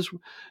of, because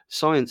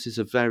science is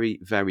a very,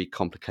 very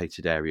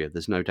complicated area.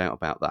 There's no doubt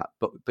about that.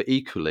 But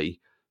equally,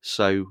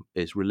 so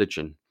is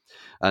religion.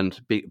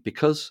 And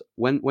because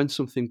when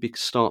something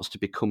starts to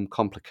become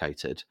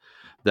complicated,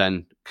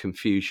 then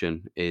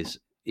confusion is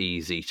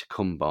easy to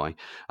come by.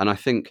 And I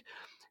think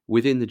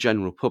within the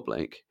general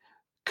public,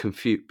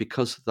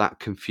 because that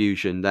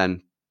confusion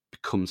then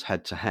becomes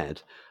head to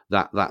head,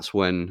 that's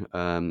when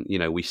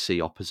we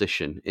see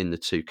opposition in the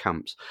two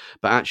camps.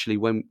 But actually,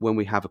 when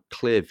we have a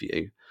clear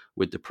view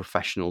with the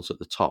professionals at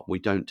the top, we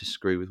don't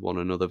disagree with one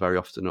another very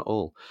often at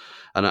all.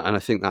 And I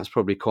think that's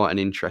probably quite an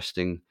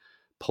interesting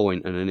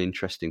point and an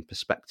interesting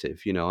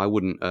perspective. I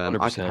wouldn't.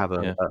 I could 100%. have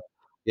a, Yeah. a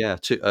yeah,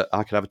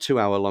 I could have a 2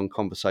 hour long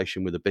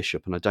conversation with a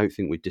bishop, and I don't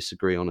think we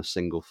disagree on a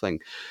single thing,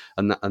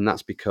 and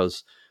that's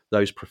because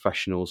those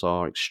professionals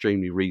are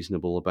extremely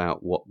reasonable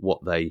about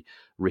what they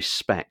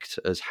respect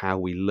as how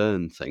we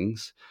learn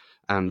things.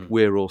 And Mhm.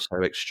 we're also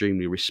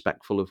extremely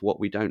respectful of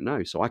what we don't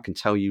know. So I can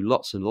tell you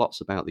lots and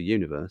lots about the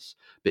universe,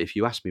 but if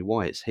you ask me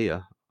why it's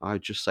here, I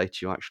would just say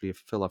to you, actually,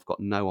 Phil, I've got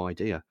no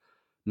idea.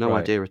 No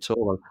Right. idea at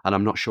all. And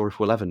I'm not sure if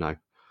we'll ever know.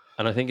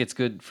 And I think it's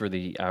good for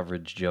the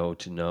average Joe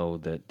to know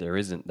that there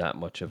isn't that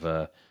much of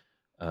a,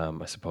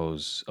 I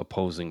suppose,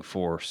 opposing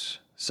force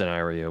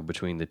scenario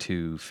between the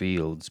two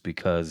fields,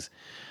 because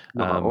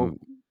Not at all. um,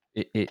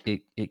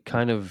 it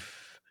kind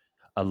of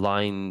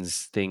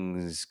aligns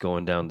things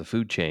going down the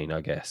food chain,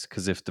 I guess.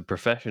 Because if the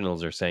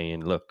professionals are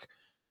saying, "Look,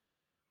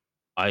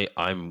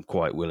 I'm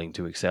quite willing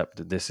to accept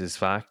that this is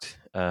fact,"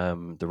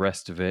 the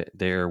rest of it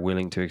they're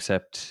willing to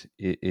accept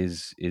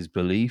is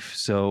belief.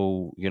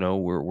 So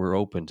we're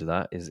open to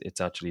that.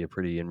 It's actually a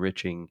pretty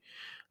enriching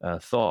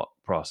thought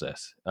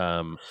process.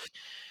 Now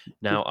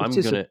It I'm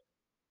is. gonna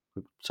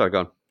Sorry, go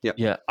on. Yeah.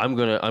 Yeah, I'm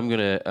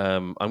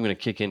gonna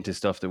kick into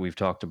stuff that we've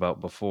talked about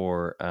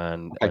before,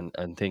 and Okay.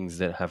 and things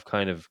that have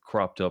kind of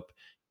cropped up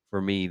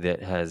for me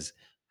that has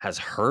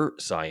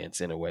hurt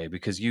science in a way,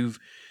 because you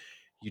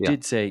Yeah.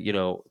 did say,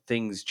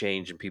 things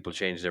change and people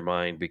change their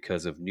mind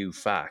because of new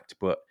fact,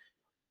 but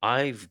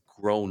I've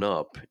grown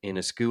up in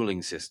a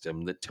schooling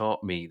system that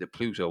taught me that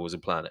Pluto was a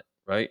planet,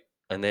 right?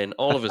 And then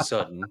all of a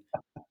sudden,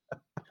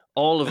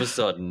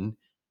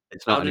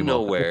 It's not out of anymore.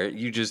 nowhere,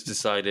 you just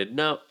decided,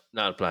 no,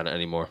 not a planet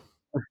anymore.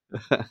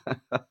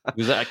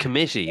 Was that a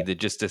committee that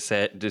just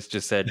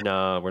said,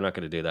 "No, we're not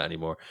going to do that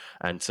anymore"?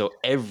 And so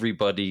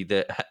everybody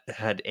that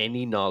had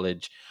any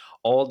knowledge,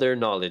 all their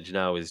knowledge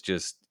now is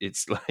just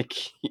it's like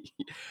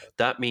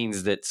that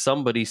means that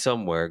somebody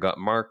somewhere got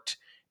marked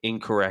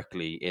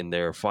incorrectly in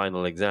their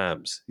final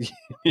exams.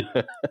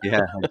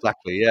 Yeah,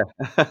 exactly.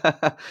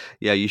 Yeah.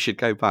 Yeah, you should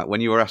go back.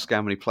 When you were asked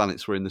how many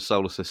planets were in the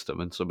solar system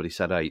and somebody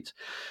said eight.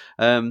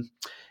 Um,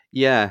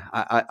 yeah,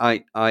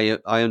 I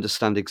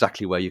understand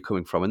exactly where you're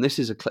coming from, and this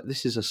is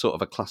a sort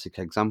of a classic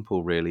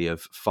example, really,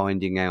 of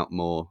finding out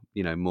more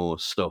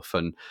stuff,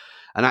 and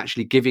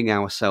actually giving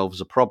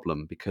ourselves a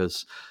problem,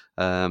 because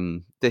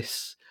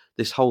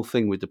this whole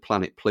thing with the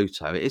planet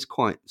Pluto, it's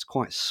quite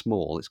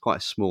small. It's quite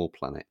a small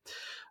planet,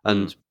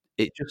 Mm, and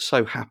it just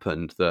so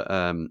happened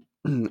that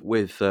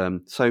with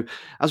so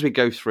as we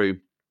go through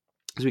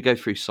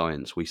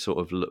science, we sort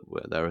of look.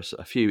 Well, there are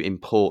a few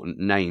important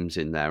names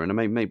in there, and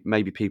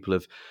maybe people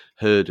have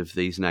heard of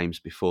these names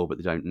before, but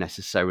they don't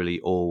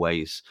necessarily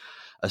always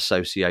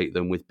associate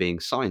them with being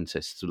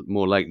scientists.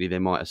 More likely, they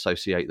might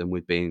associate them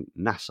with being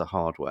NASA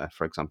hardware,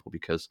 for example,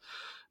 because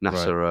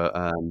NASA right.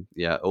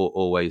 are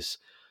always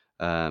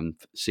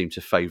seem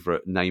to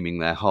favourite naming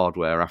their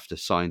hardware after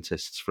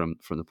scientists from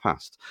the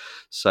past.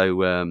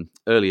 So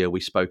earlier we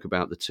spoke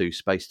about the two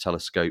space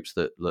telescopes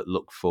that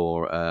look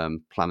for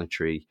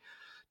planetary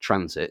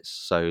transits.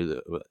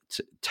 So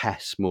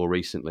TESS more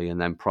recently, and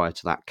then prior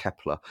to that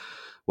Kepler.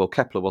 Well,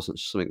 Kepler wasn't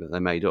something that they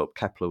made up.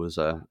 Kepler he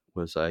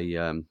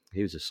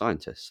was a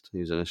scientist. He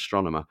was an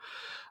astronomer,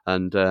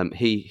 and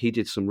he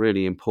did some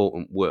really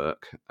important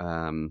work.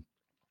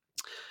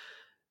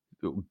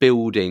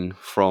 Building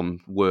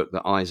from work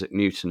that Isaac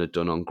Newton had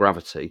done on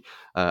gravity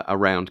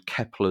around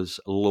Kepler's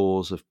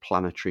laws of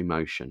planetary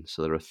motion.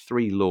 So there are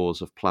three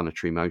laws of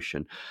planetary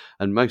motion,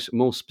 and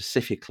more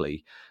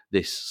specifically,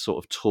 this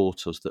sort of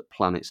taught us that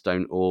planets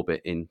don't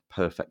orbit in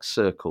perfect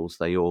circles;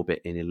 they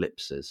orbit in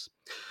ellipses.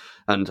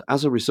 And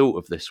as a result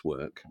of this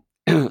work,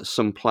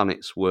 some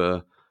planets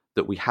were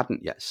that we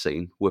hadn't yet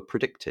seen were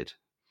predicted.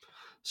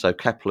 So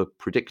Kepler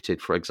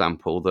predicted, for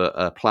example, that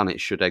a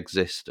planet should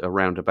exist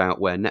around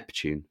about where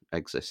Neptune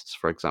exists,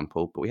 for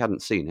example, but we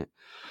hadn't seen it.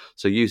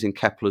 So using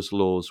Kepler's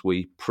laws,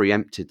 we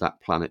preempted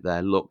that planet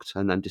there, looked,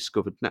 and then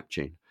discovered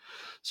Neptune.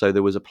 So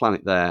there was a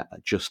planet there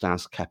just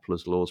as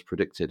Kepler's laws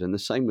predicted, and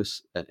it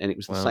was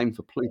the Wow. same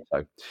for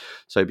Pluto.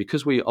 So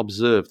because we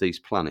observed these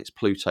planets,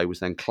 Pluto was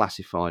then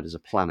classified as a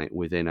planet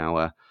within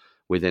our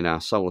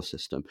solar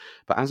system.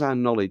 But as our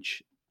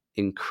knowledge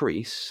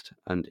increased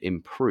and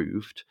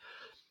improved,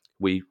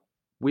 we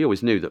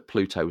always knew that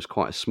Pluto was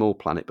quite a small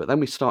planet, but then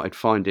we started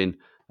finding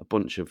a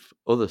bunch of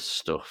other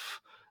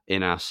stuff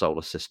in our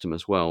solar system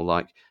as well,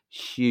 like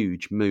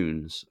huge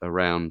moons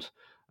around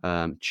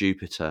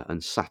Jupiter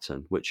and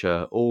Saturn, which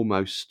are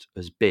almost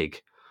as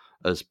big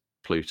as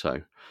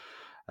Pluto.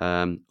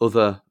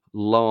 Other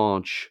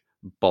large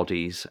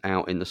bodies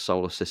out in the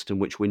solar system,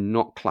 which we're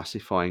not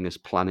classifying as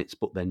planets,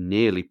 but they're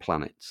nearly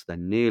planets. They're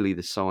nearly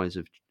the size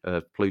of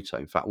Pluto.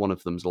 In fact, one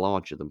of them's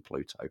larger than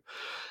Pluto.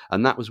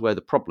 And that was where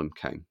the problem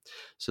came.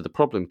 So the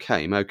problem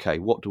came, okay,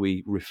 what do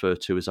we refer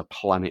to as a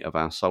planet of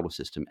our solar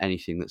system?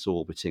 Anything that's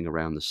orbiting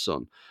around the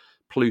sun.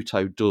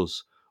 Pluto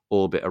does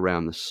orbit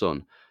around the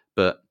sun,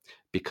 but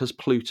because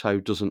Pluto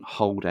doesn't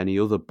hold any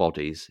other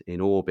bodies in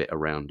orbit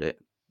around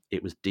it,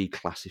 it was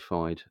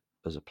declassified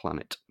as a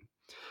planet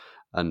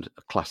and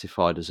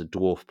classified as a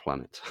dwarf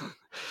planet.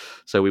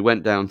 So we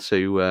went down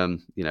to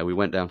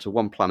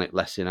one planet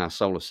less in our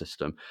solar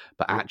system,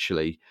 but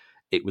actually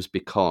it was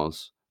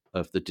because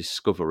of the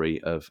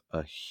discovery of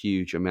a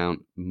huge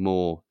amount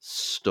more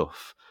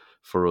stuff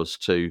for us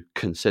to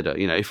consider.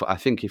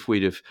 If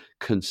we'd have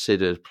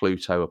considered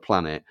Pluto a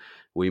planet,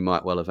 we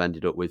might well have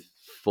ended up with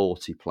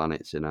 40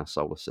 planets in our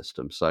solar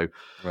system. So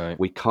Right.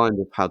 we kind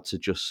of had to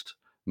just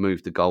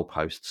move the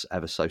goalposts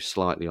ever so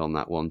slightly on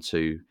that one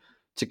to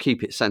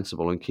keep it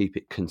sensible and keep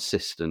it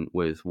consistent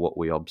with what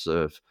we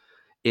observe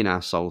in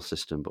our solar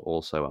system, but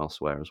also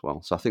elsewhere as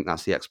well. So I think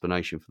that's the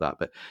explanation for that.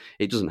 But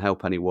it doesn't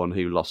help anyone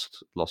who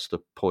lost a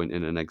point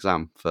in an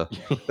exam for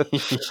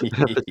saying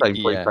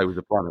Yeah. Pluto was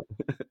a planet.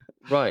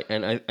 Right.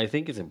 And I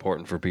think it's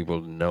important for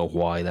people to know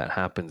why that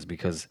happens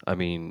because, I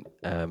mean,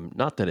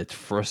 not that it's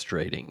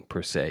frustrating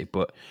per se,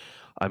 but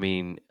I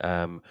mean,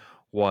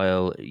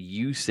 while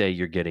you say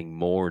you're getting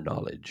more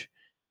knowledge,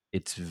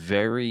 it's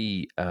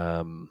very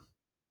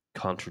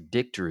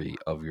contradictory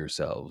of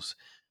yourselves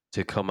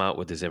to come out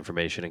with this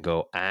information and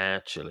go,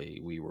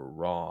 actually, we were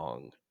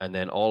wrong. And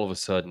then all of a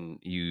sudden,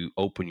 you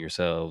open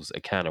yourselves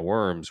a can of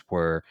worms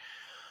where,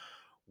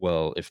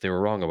 well, if they were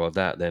wrong about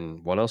that,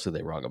 then what else are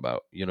they wrong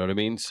about? You know what I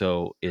mean?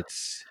 So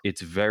it's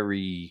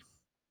very,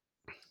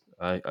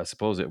 I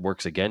suppose it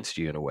works against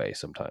you in a way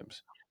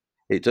sometimes.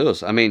 It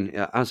does. I mean,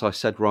 as I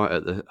said right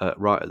at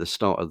the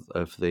start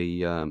of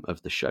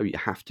the show, you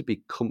have to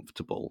be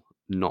comfortable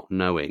not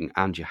knowing,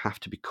 and you have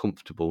to be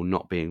comfortable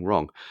not being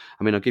wrong.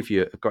 I mean, I'll give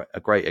you a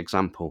great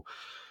example.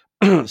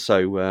 So,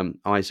 Sir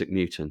Isaac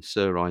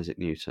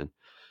Newton,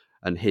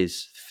 and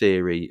his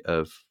theory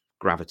of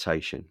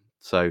gravitation.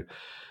 So,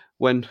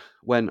 when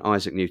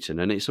Isaac Newton,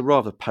 and it's a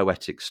rather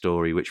poetic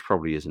story, which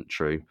probably isn't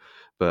true,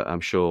 but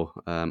I'm sure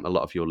a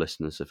lot of your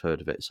listeners have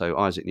heard of it. So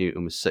Isaac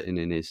Newton was sitting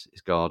in his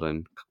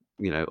garden,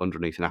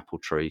 underneath an apple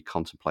tree,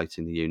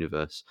 contemplating the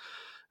universe.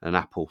 An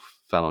apple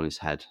fell on his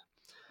head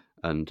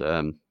and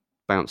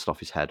bounced off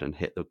his head and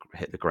hit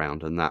the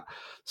ground, and that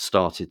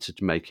started to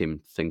make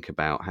him think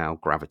about how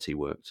gravity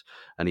worked.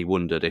 And he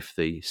wondered if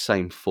the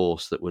same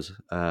force that was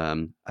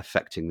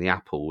affecting the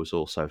apple was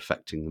also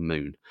affecting the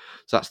moon.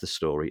 So that's the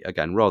story.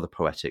 Again, rather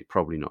poetic,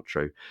 probably not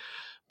true,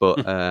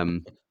 but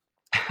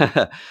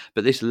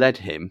but this led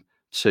him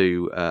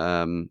to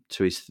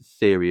his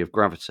theory of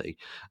gravity,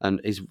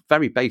 and his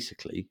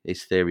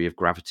theory of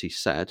gravity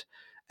said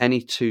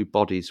any two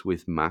bodies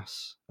with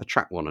mass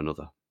attract one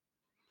another.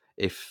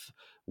 If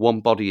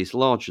one body is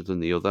larger than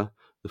the other,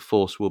 the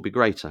force will be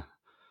greater.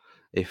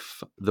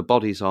 If the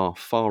bodies are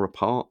far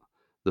apart,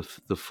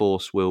 the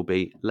force will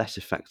be less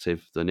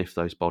effective than if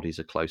those bodies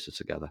are closer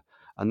together.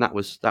 And that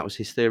was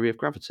his theory of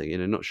gravity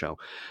in a nutshell.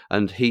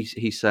 And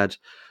he said,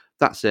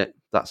 that's it.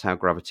 That's how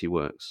gravity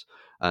works.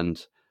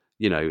 And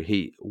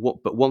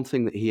but one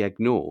thing that he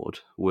ignored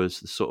was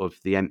the sort of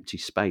the empty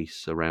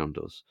space around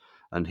us.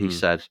 And he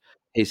said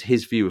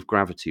his view of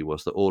gravity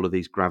was that all of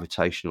these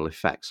gravitational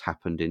effects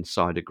happened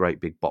inside a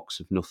great big box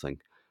of nothing.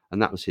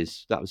 And that was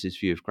his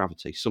view of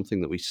gravity,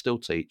 something that we still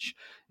teach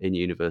in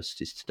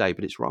universities today,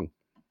 but it's wrong.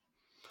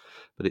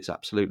 But it's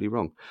absolutely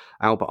wrong.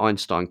 Albert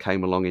Einstein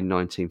came along in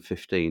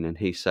 1915 and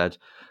he said,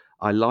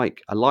 I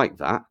like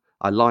that.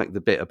 I like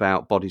the bit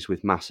about bodies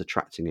with mass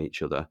attracting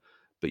each other,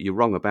 but you're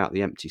wrong about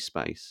the empty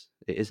space.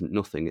 It isn't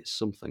nothing, it's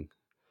something.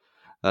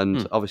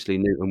 And obviously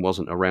Newton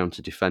wasn't around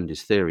to defend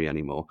his theory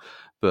anymore,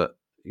 but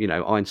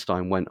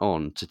Einstein went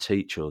on to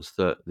teach us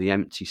that the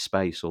empty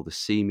space, or the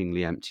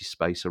seemingly empty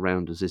space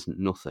around us, isn't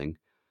nothing,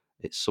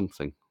 it's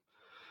something.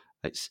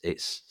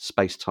 It's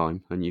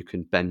space-time, and you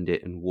can bend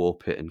it and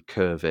warp it and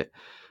curve it,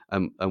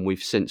 and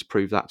we've since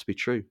proved that to be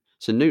true.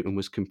 So Newton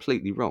was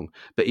completely wrong,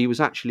 but he was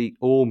actually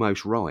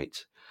almost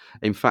right.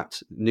 In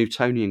fact,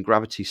 Newtonian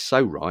gravity is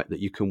so right that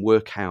you can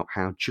work out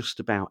how just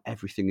about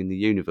everything in the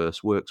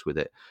universe works with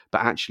it,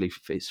 but actually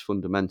it's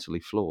fundamentally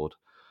flawed.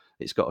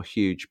 It's got a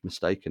huge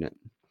mistake in it.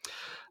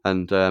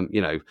 And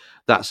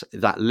that's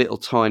that little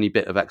tiny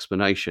bit of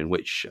explanation,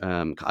 which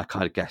I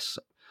kind of guess,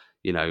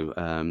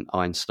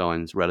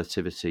 Einstein's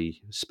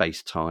relativity,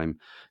 space-time,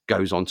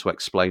 goes on to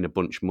explain a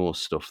bunch more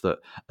stuff that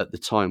at the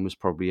time was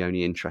probably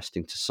only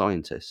interesting to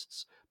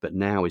scientists, but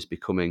now is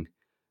becoming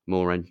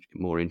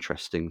more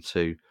interesting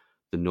to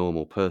the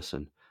normal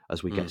person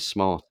as we get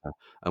smarter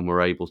and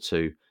we're able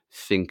to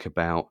think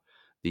about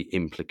the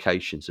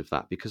implications of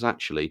that. Because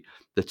actually,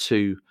 the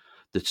two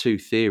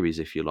theories,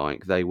 if you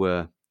like, they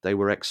were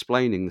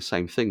explaining the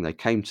same thing. They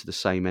came to the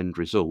same end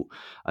result,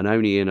 and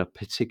only in a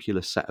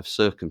particular set of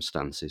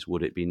circumstances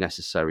would it be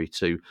necessary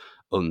to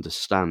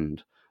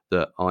understand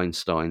that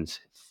Einstein's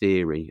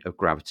theory of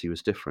gravity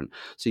was different.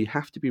 So you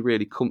have to be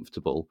really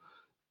comfortable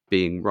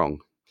being wrong.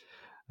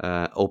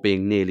 Or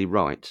being nearly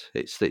right.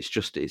 It's one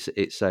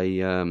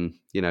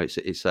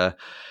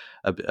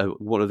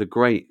of the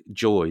great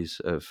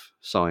joys of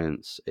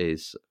science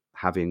is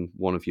having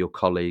one of your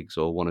colleagues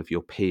or one of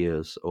your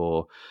peers,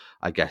 or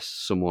I guess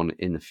someone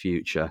in the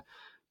future,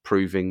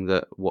 proving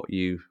that what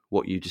you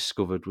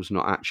discovered was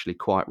not actually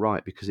quite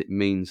right, because it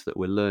means that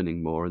we're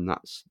learning more, and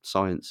that's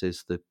science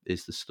is the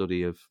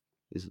study of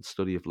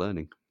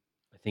learning.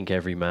 I think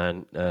every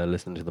man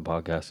listening to the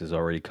podcast is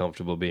already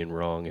comfortable being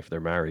wrong if they're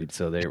married.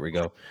 So there we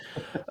go.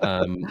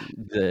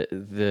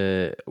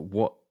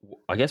 What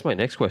I guess my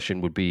next question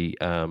would be,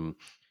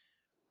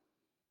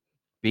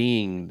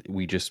 being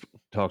we just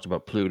talked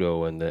about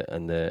Pluto and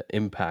the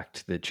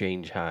impact that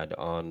change had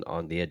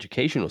on the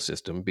educational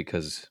system,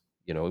 because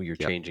you're Yep.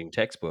 changing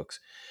textbooks.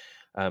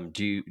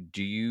 Do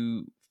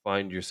you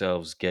find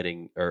yourselves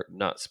getting, or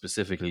not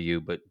specifically you,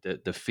 but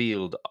the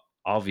field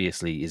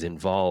obviously is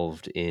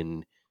involved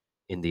in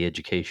the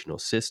educational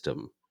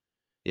system.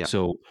 Yeah.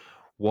 So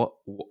what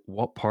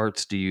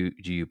parts do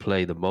you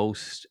play the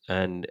most,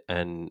 and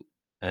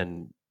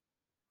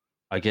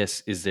I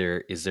guess is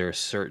there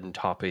certain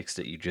topics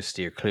that you just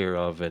steer clear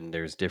of, and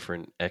there's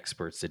different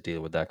experts that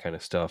deal with that kind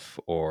of stuff,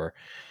 or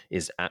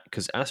is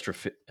because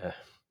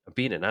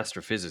being an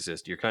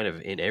astrophysicist, you're kind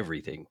of in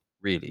everything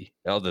really,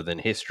 other than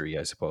history,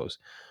 I suppose.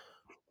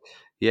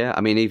 Yeah,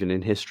 I mean, even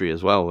in history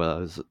as well,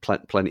 there's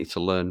plenty to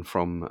learn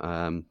from,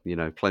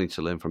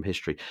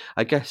 history,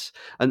 I guess.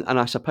 And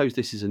I suppose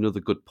this is another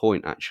good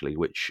point, actually,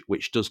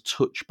 which does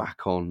touch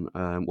back on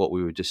what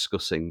we were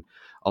discussing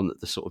on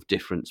the sort of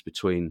difference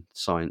between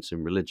science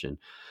and religion.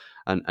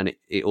 And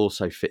it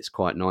also fits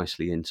quite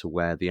nicely into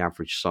where the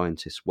average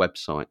scientist's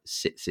website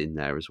sits in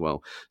there as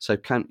well. So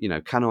can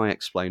I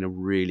explain a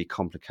really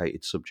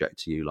complicated subject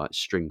to you, like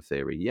string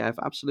theory? Yeah,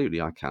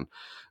 absolutely I can.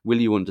 Will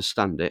you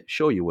understand it?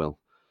 Sure you will.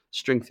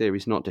 String theory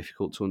is not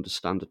difficult to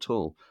understand at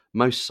all.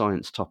 Most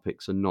science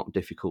topics are not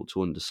difficult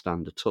to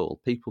understand at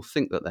all. People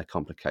think that they're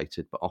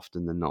complicated, but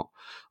often they're not.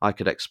 I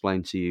could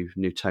explain to you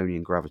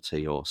Newtonian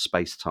gravity or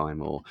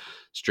space-time or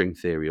string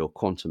theory or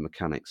quantum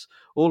mechanics.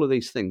 All of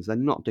these things, they're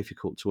not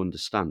difficult to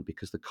understand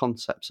because the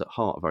concepts at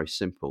heart are very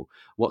simple.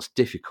 What's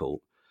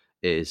difficult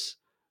is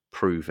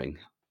proving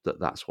that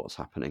that's what's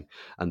happening,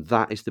 and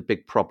that is the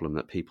big problem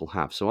that people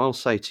have. So I'll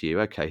say to you,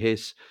 okay,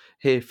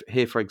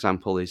 here for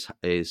example is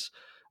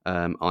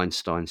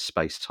Einstein's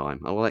space-time.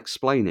 I will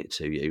explain it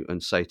to you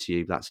and say to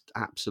you that's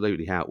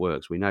absolutely how it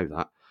works. We know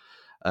that,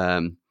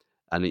 and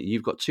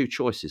you've got two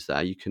choices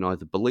there. You can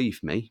either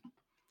believe me,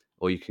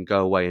 or you can go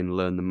away and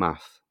learn the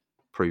math,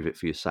 prove it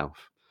for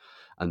yourself.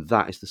 And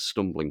that is the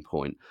stumbling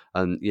point.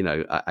 And,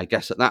 I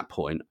guess at that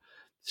point,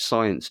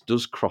 science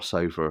does cross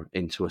over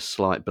into a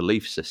slight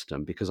belief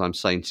system, because I'm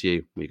saying to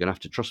you, you're going to have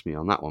to trust me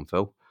on that one,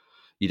 Phil.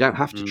 You don't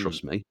have to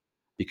trust me,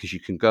 because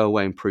you can go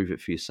away and prove it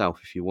for yourself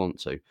if you want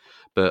to.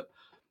 But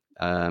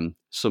and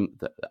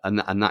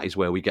that is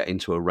where we get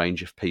into a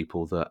range of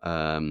people that,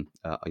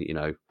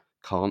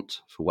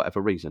 can't for whatever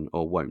reason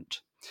or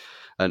won't.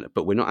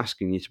 But we're not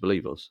asking you to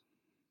believe us.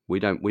 We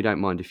don't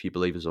mind if you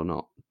believe us or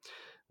not.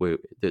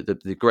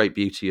 The great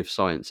beauty of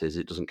science is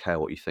it doesn't care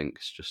what you think.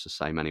 It's just the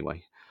same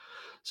anyway.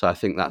 So I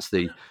think that's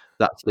the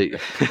that's the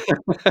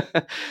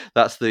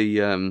that's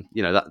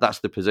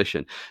the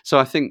position. So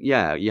I think,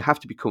 yeah, you have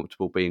to be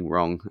comfortable being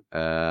wrong.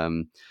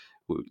 The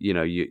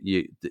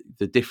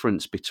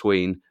difference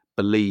between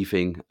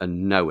believing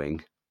and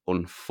knowing,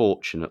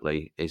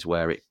 unfortunately, is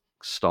where it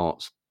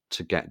starts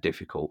to get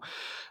difficult.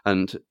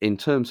 And in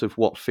terms of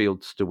what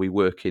fields do we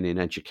work in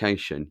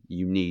education,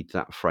 you need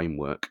that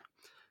framework.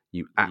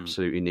 You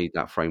absolutely need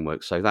that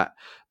framework. So that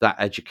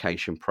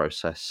education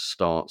process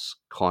starts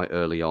quite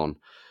early on,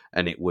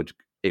 and it would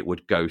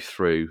go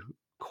through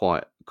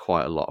quite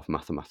a lot of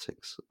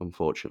mathematics,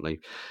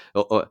 unfortunately.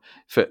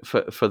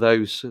 For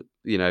those,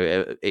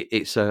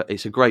 it's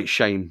a great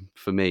shame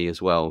for me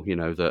as well,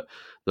 that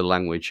the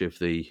language of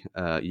the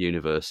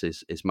universe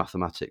is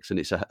mathematics, and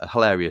it's a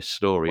hilarious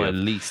story. My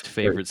least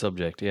favorite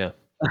subject, yeah.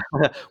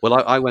 Well,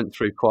 I went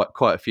through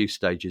quite a few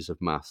stages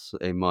of maths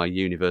in my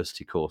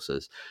university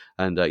courses,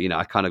 and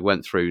I kind of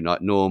went through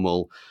like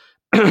normal,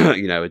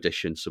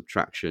 addition,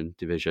 subtraction,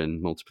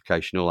 division,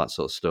 multiplication, all that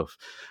sort of stuff.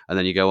 And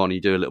then you go on,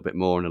 you do a little bit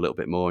more and a little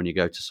bit more, and you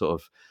go to sort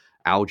of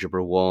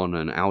algebra 1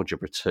 and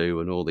algebra 2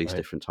 and all these Right.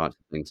 different types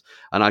of things.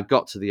 And I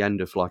got to the end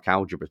of like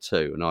algebra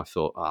 2 and I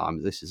thought,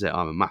 this is it.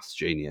 I'm a maths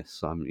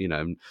genius. I'm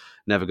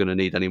never going to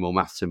need any more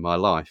maths in my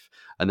life.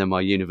 And then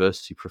my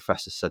university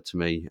professor said to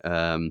me,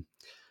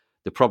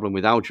 the problem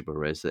with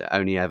algebra is that it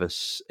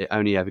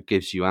only ever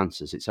gives you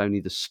answers. It's only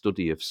the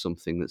study of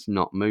something that's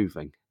not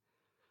moving.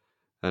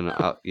 And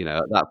at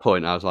that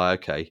point, I was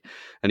like, okay.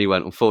 And he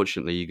went,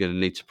 unfortunately, you're going to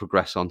need to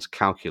progress on to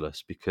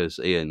calculus because,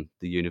 Ian,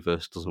 the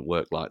universe doesn't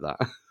work like that.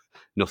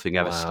 Nothing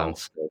ever Wow.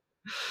 stands still.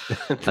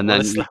 And What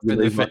then a slap you in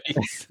the move on.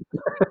 face.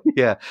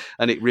 Yeah,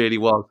 and it really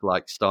was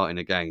like starting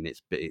again.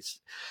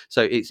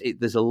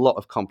 There's a lot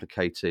of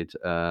complicated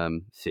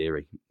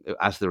theory,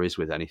 as there is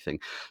with anything.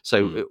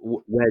 So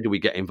where do we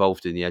get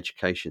involved in the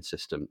education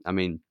system? I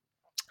mean,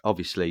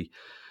 obviously,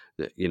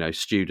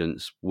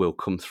 students will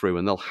come through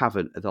and they'll have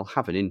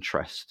an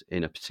interest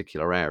in a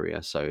particular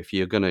area. So if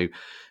you're going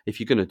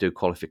to do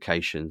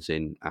qualifications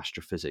in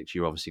astrophysics,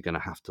 you're obviously going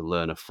to have to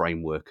learn a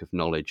framework of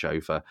knowledge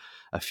over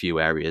a few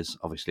areas,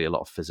 obviously a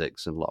lot of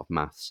physics and a lot of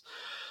maths.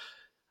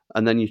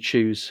 And then you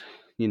choose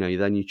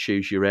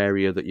your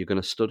area that you're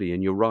going to study.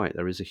 And you're right,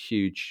 there is a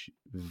huge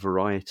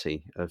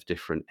variety of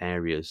different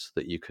areas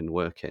that you can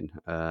work in.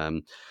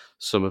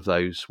 Some of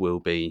those will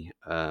be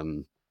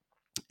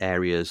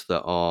areas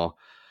that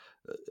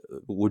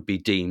would be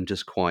deemed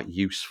as quite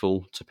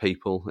useful to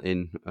people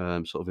in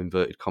sort of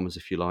inverted commas,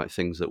 if you like,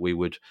 things that we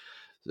would,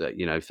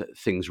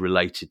 things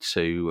related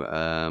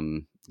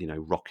to,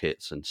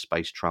 rockets and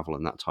space travel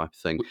and that type of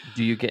thing.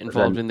 Do you get But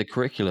involved then, in the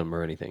curriculum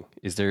or anything?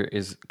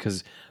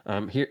 Because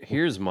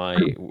here's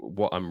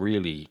what I'm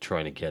really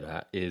trying to get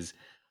at is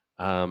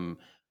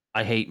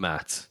I hate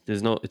maths.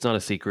 It's not a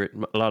secret.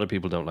 A lot of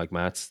people don't like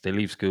maths. They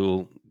leave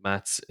school.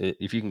 Maths,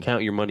 if you can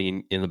count your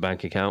money in the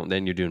bank account,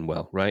 then you're doing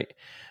well, right?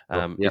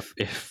 yep.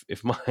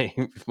 If my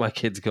if my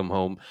kids come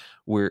home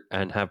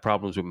and have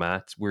problems with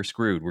maths, we're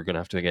screwed. We're gonna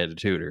have to get a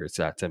tutor. It's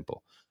that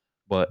simple.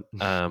 But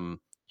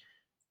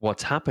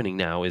what's happening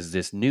now is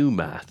this new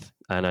math,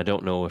 and I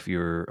don't know if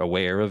you're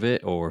aware of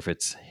it or if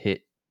it's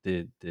hit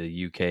the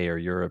UK or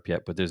Europe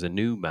yet, but there's a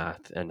new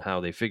math and how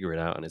they figure it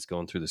out, and it's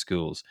going through the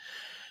schools.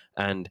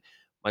 And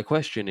my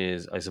question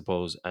is, I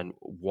suppose, and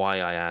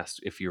why I asked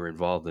if you're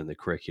involved in the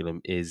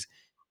curriculum is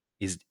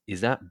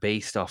that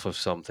based off of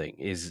something?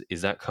 Is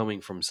that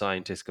coming from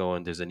scientists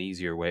going, there's an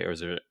easier way, or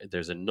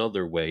there's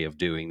another way of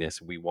doing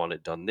this? We want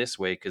it done this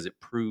way because it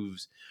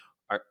proves.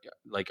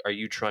 Are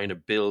you trying to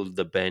build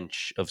the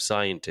bench of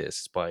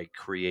scientists by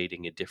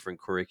creating a different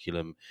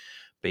curriculum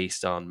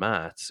based on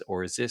maths,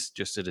 or is this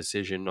just a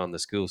decision on the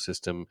school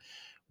system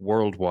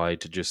worldwide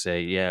to just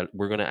say, yeah,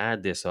 we're going to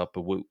add this up,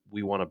 but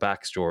we want a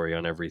backstory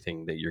on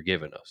everything that you're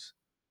giving us?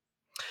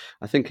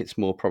 I think it's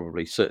more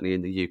probably, certainly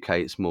in the UK,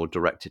 it's more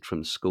directed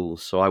from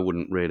schools. So I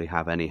wouldn't really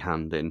have any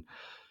hand in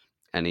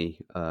any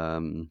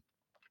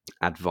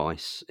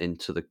advice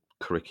into the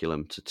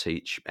curriculum to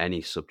teach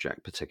any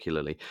subject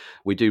particularly.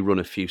 We do run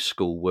a few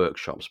school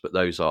workshops, but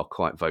those are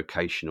quite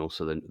vocational,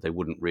 so they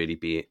wouldn't really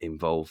be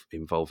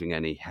involving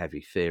any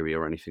heavy theory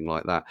or anything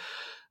like that.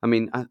 I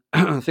mean,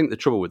 I think the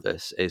trouble with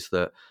this is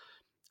that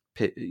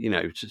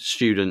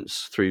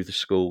students through the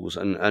schools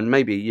and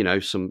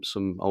maybe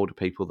some older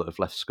people that have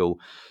left school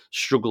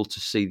struggle to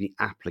see the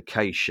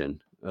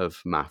application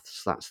of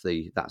maths. That's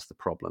the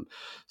problem.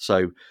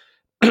 So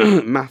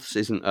maths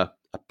isn't a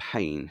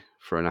pain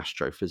for an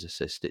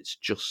astrophysicist. It's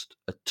just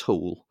a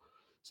tool.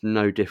 It's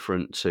no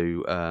different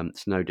to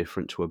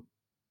a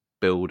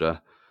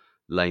builder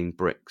laying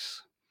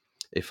bricks.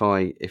 If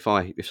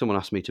someone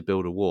asked me to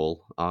build a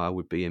wall, I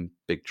would be in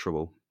big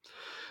trouble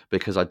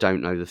because I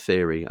don't know the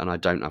theory and I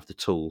don't have the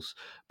tools.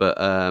 But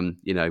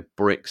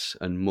bricks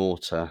and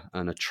mortar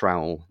and a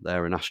trowel,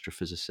 they're an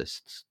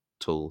astrophysicist's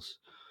tools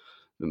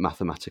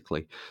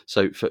mathematically.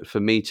 So for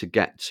me to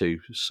get to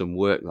some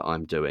work that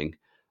I'm doing,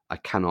 I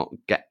cannot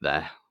get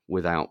there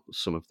without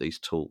some of these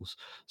tools.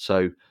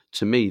 So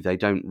to me, they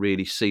don't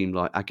really seem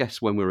like, I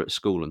guess when we're at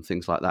school and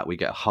things like that, we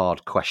get a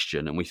hard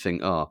question and we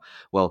think, oh,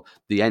 well,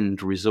 the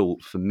end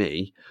result for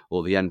me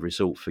or the end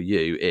result for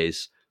you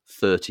is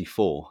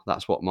 34.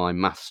 That's what my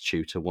maths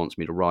tutor wants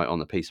me to write on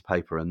the piece of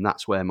paper. And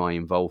that's where my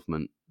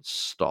involvement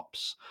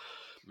stops.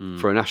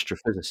 For an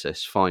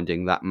astrophysicist,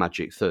 finding that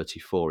magic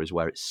 34 is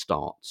where it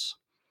starts.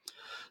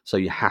 So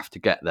you have to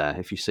get there,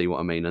 if you see what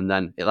I mean, and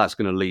then that's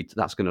going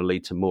to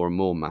lead to more and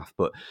more math.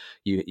 But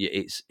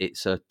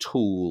it's a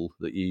tool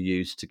that you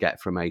use to get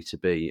from A to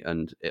B,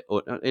 and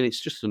it's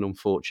just an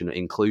unfortunate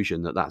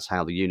inclusion that's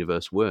how the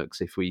universe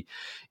works. If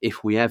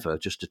we ever,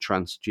 just to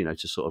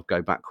sort of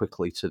go back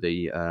quickly to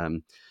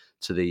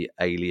the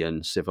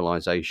alien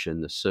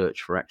civilization, the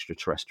search for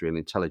extraterrestrial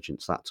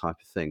intelligence, that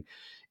type of thing,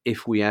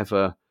 if we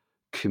ever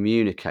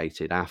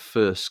communicated, our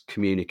first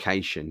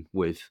communication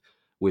with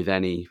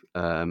any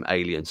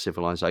alien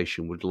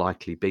civilization would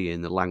likely be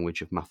in the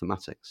language of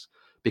mathematics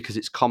because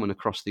it's common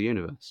across the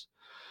universe.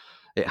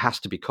 It has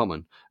to be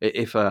common.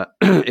 If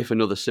if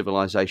another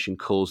civilization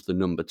calls the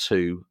number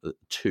two,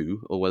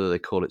 or whether they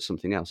call it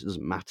something else, it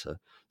doesn't matter.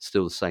 It's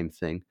still the same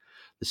thing.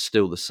 There's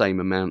still the same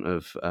amount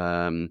of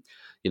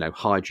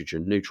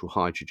hydrogen. Neutral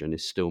hydrogen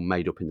is still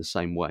made up in the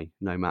same way,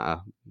 no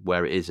matter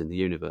where it is in the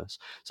universe.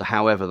 So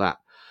however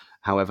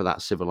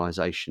that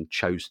civilization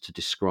chose to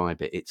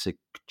describe it, it's a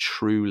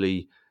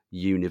truly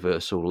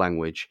universal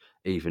language,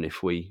 even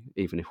if we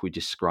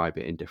describe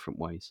it in different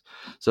ways.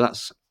 So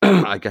that's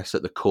I guess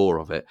at the core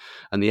of it.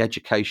 And the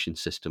education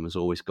system has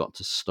always got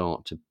to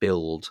start to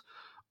build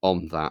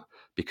on that,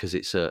 because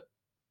it's a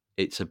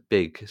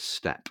big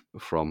step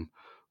from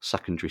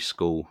secondary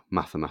school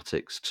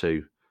mathematics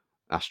to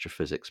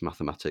astrophysics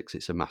mathematics.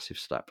 It's a massive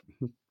step.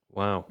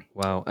 Wow.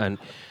 And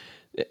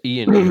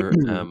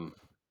Ian,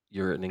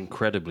 you're an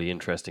incredibly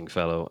interesting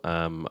fellow.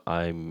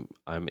 I'm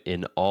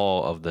in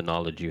awe of the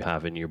knowledge you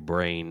have in your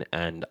brain,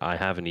 and I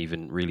haven't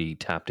even really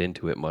tapped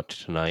into it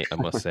much tonight, I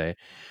must say.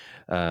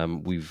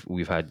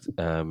 We've had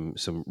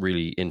some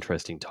really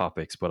interesting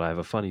topics, but I have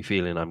a funny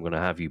feeling I'm going to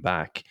have you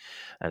back,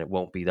 and it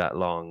won't be that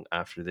long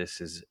after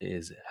this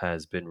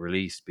has been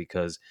released,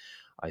 because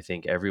I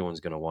think everyone's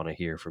going to want to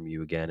hear from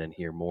you again and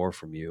hear more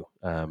from you,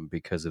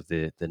 because of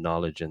the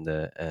knowledge and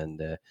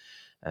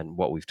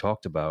what we've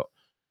talked about.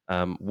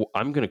 I'm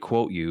going to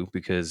quote you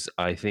because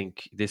I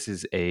think this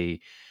is an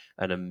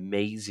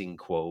amazing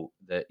quote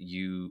that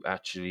you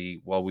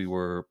actually, while we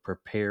were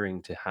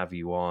preparing to have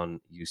you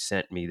on, you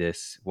sent me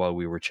this while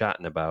we were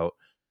chatting about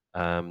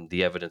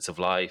the evidence of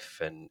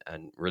life and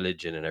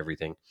religion and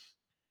everything.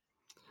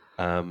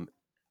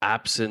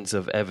 Absence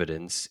of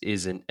evidence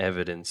isn't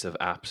evidence of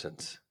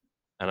absence.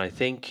 And I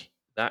think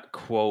that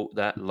quote,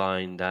 that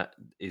line, that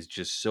is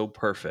just so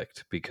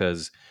perfect,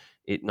 because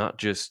it not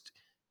just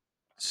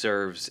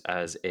serves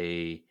as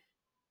I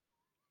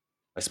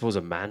suppose,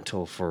 a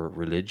mantle for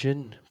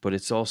religion, but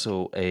it's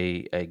also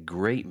a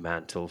great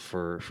mantle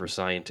for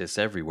scientists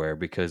everywhere,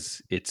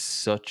 because it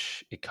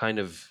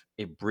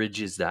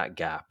bridges that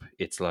gap.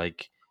 It's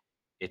like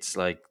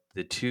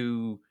the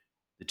two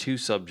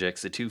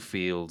subjects, the two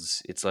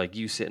fields. It's like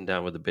you sitting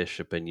down with a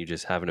bishop and you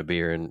just having a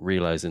beer and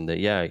realizing that,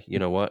 yeah, you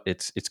know what,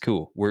 it's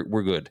cool.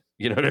 We're good.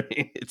 You know what I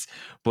mean? It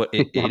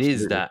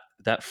is Absolutely.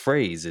 that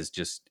phrase is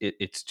just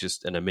it's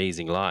just an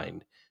amazing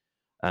line.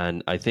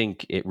 And I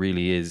think it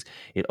really is.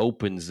 It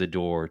opens the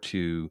door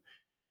to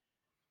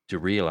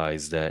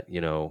realize that,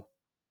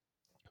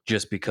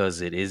 just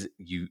because it is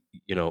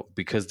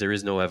because there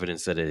is no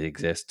evidence that it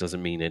exists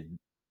doesn't mean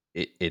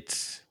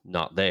it's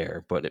not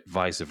there, but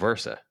vice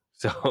versa.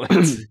 So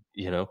it's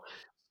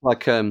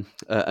Like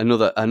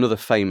another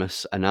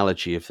famous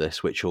analogy of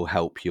this, which will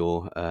help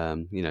your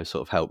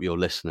sort of help your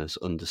listeners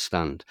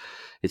understand.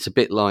 It's a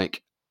bit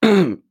like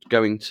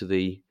going to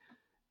the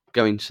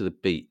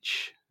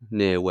beach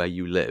near where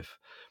you live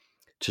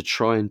to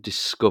try and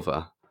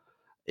discover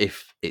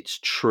if it's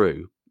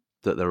true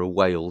that there are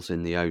whales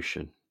in the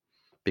ocean.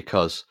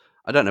 Because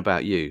I don't know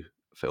about you,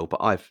 Phil,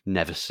 but I've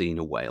never seen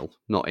a whale,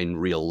 not in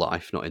real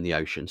life, not in the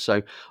ocean.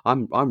 So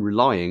I'm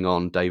relying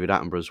on David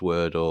Attenborough's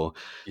word or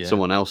yeah.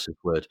 someone else's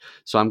word.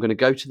 So I'm going to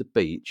go to the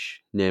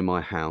beach near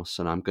my house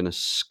and I'm going to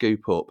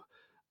scoop up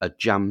a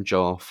jam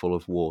jar full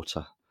of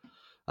water.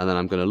 And then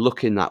I'm going to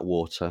look in that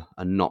water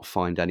and not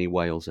find any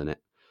whales in it.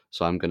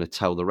 So I'm going to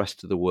tell the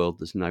rest of the world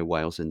there's no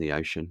whales in the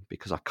ocean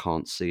because I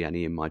can't see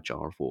any in my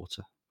jar of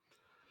water.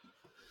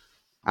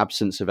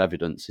 Absence of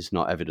evidence is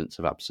not evidence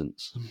of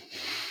absence.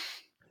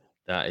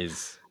 That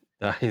is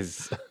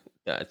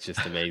that's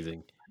just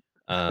amazing.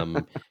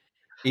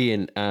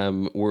 Ian,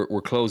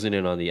 we're closing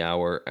in on the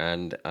hour,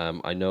 and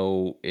I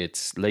know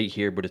it's late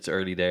here, but it's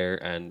early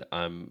there, and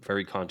I'm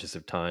very conscious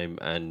of time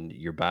and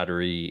your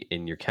battery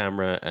in your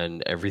camera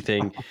and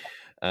everything.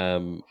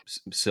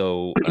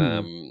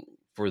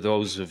 For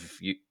those of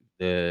you,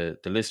 the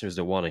listeners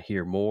that want to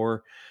hear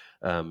more,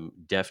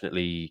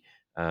 definitely,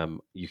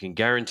 you can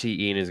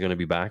guarantee Ian is going to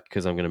be back,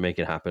 because I'm going to make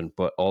it happen.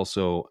 But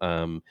also,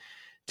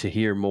 to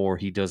hear more,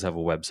 he does have a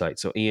website.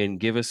 So Ian,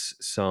 give us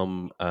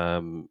some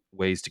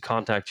ways to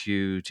contact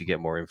you, to get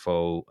more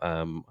info,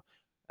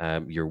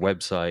 your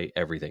website,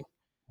 everything.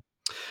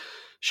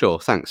 Sure,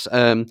 thanks.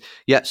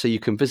 So you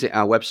can visit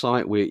our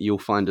website. You'll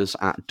find us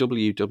at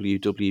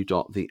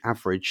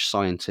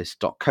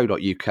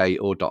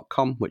www.theaveragescientist.co.uk or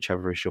 .com,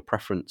 whichever is your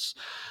preference.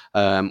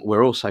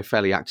 We're also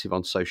fairly active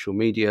on social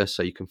media,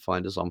 so you can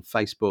find us on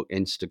Facebook,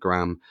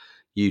 Instagram,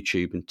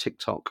 YouTube, and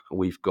TikTok.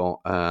 We've got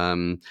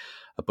a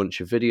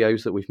bunch of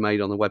videos that we've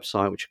made on the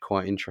website, which are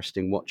quite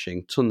interesting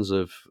watching. Tons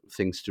of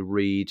things to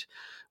read.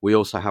 We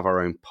also have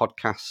our own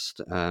podcast,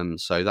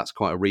 so that's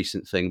quite a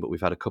recent thing, but we've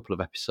had a couple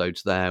of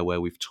episodes there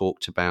where we've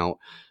talked about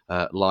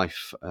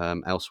life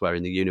elsewhere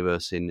in the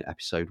universe in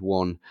episode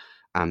 1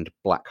 and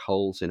black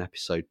holes in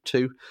episode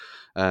 2.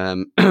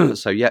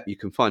 So yeah, you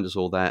can find us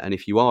all there. And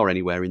if you are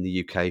anywhere in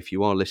the UK, if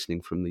you are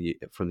listening from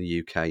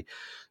the UK,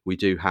 we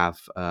do have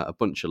a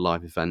bunch of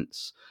live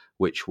events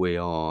which we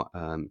are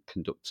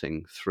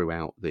conducting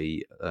throughout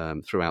the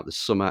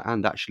summer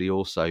and actually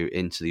also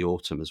into the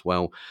autumn as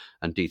well.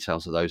 And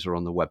details of those are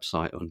on the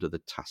website under the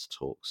Task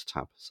Talks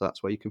tab. So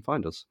that's where you can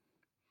find us.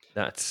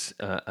 That's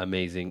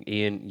amazing,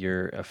 Ian.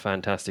 You're a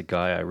fantastic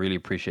guy. I really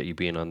appreciate you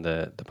being on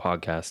the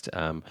podcast.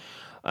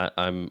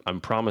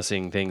 I'm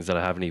promising things that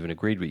I haven't even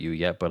agreed with you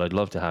yet, but I'd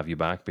love to have you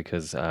back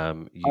because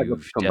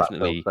you've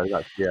definitely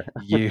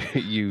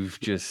you've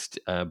just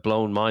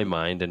blown my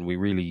mind, and we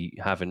really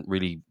haven't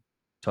really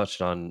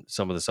touched on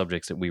some of the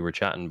subjects that we were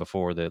chatting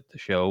before the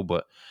show.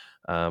 But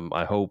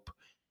I hope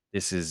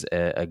this is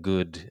a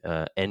good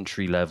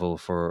entry level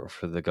for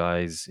the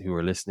guys who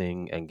are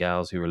listening and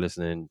gals who are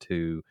listening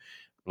to,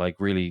 like,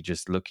 really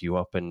just look you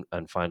up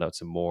and find out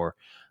some more.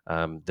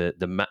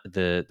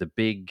 The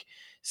big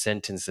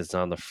sentence that's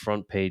on the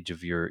front page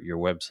of your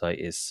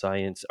website is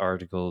science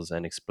articles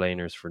and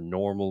explainers for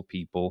normal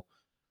people.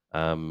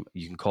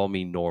 You can call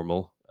me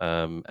normal.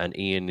 And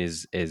Ian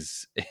is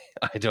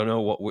I don't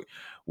know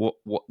what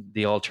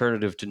the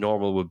alternative to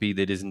normal would be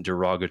that isn't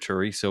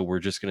derogatory. So we're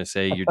just going to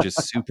say you're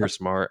just super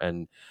smart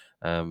and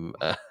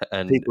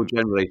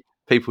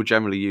people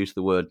generally use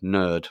the word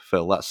nerd,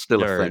 Phil. That's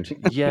still nerd. a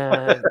thing.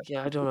 yeah,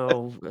 I don't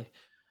know.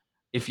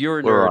 If you're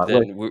a We're nerd, right.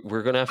 then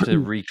we're going to have to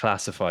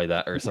reclassify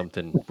that or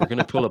something. We're going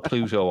to pull a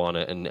Pluto on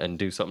it and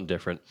do something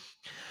different.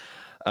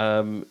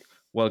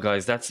 Well,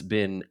 guys, that's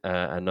been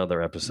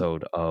another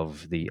episode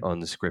of The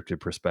Unscripted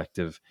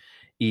Perspective.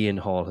 Ian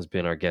Hall has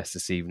been our guest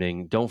this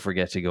evening. Don't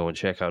forget to go and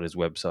check out his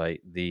website,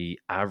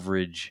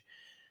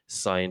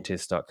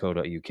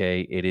 theaveragescientist.co.uk.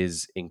 It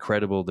is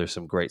incredible. There's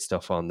some great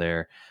stuff on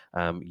there.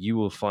 You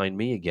will find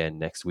me again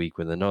next week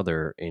with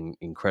another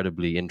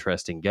incredibly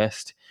interesting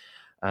guest,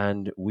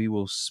 and we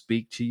will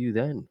speak to you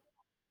then.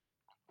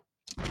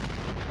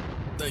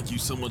 Thank you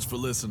so much for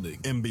listening,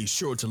 and be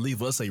sure to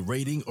leave us a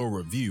rating or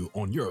review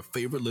on your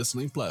favorite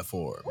listening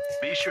platform.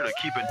 Be sure to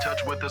keep in touch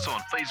with us on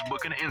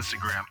Facebook and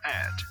Instagram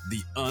at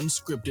The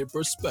Unscripted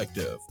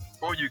Perspective,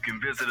 or you can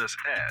visit us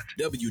at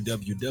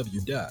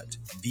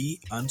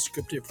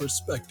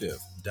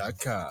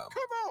www.theunscriptedperspective.com.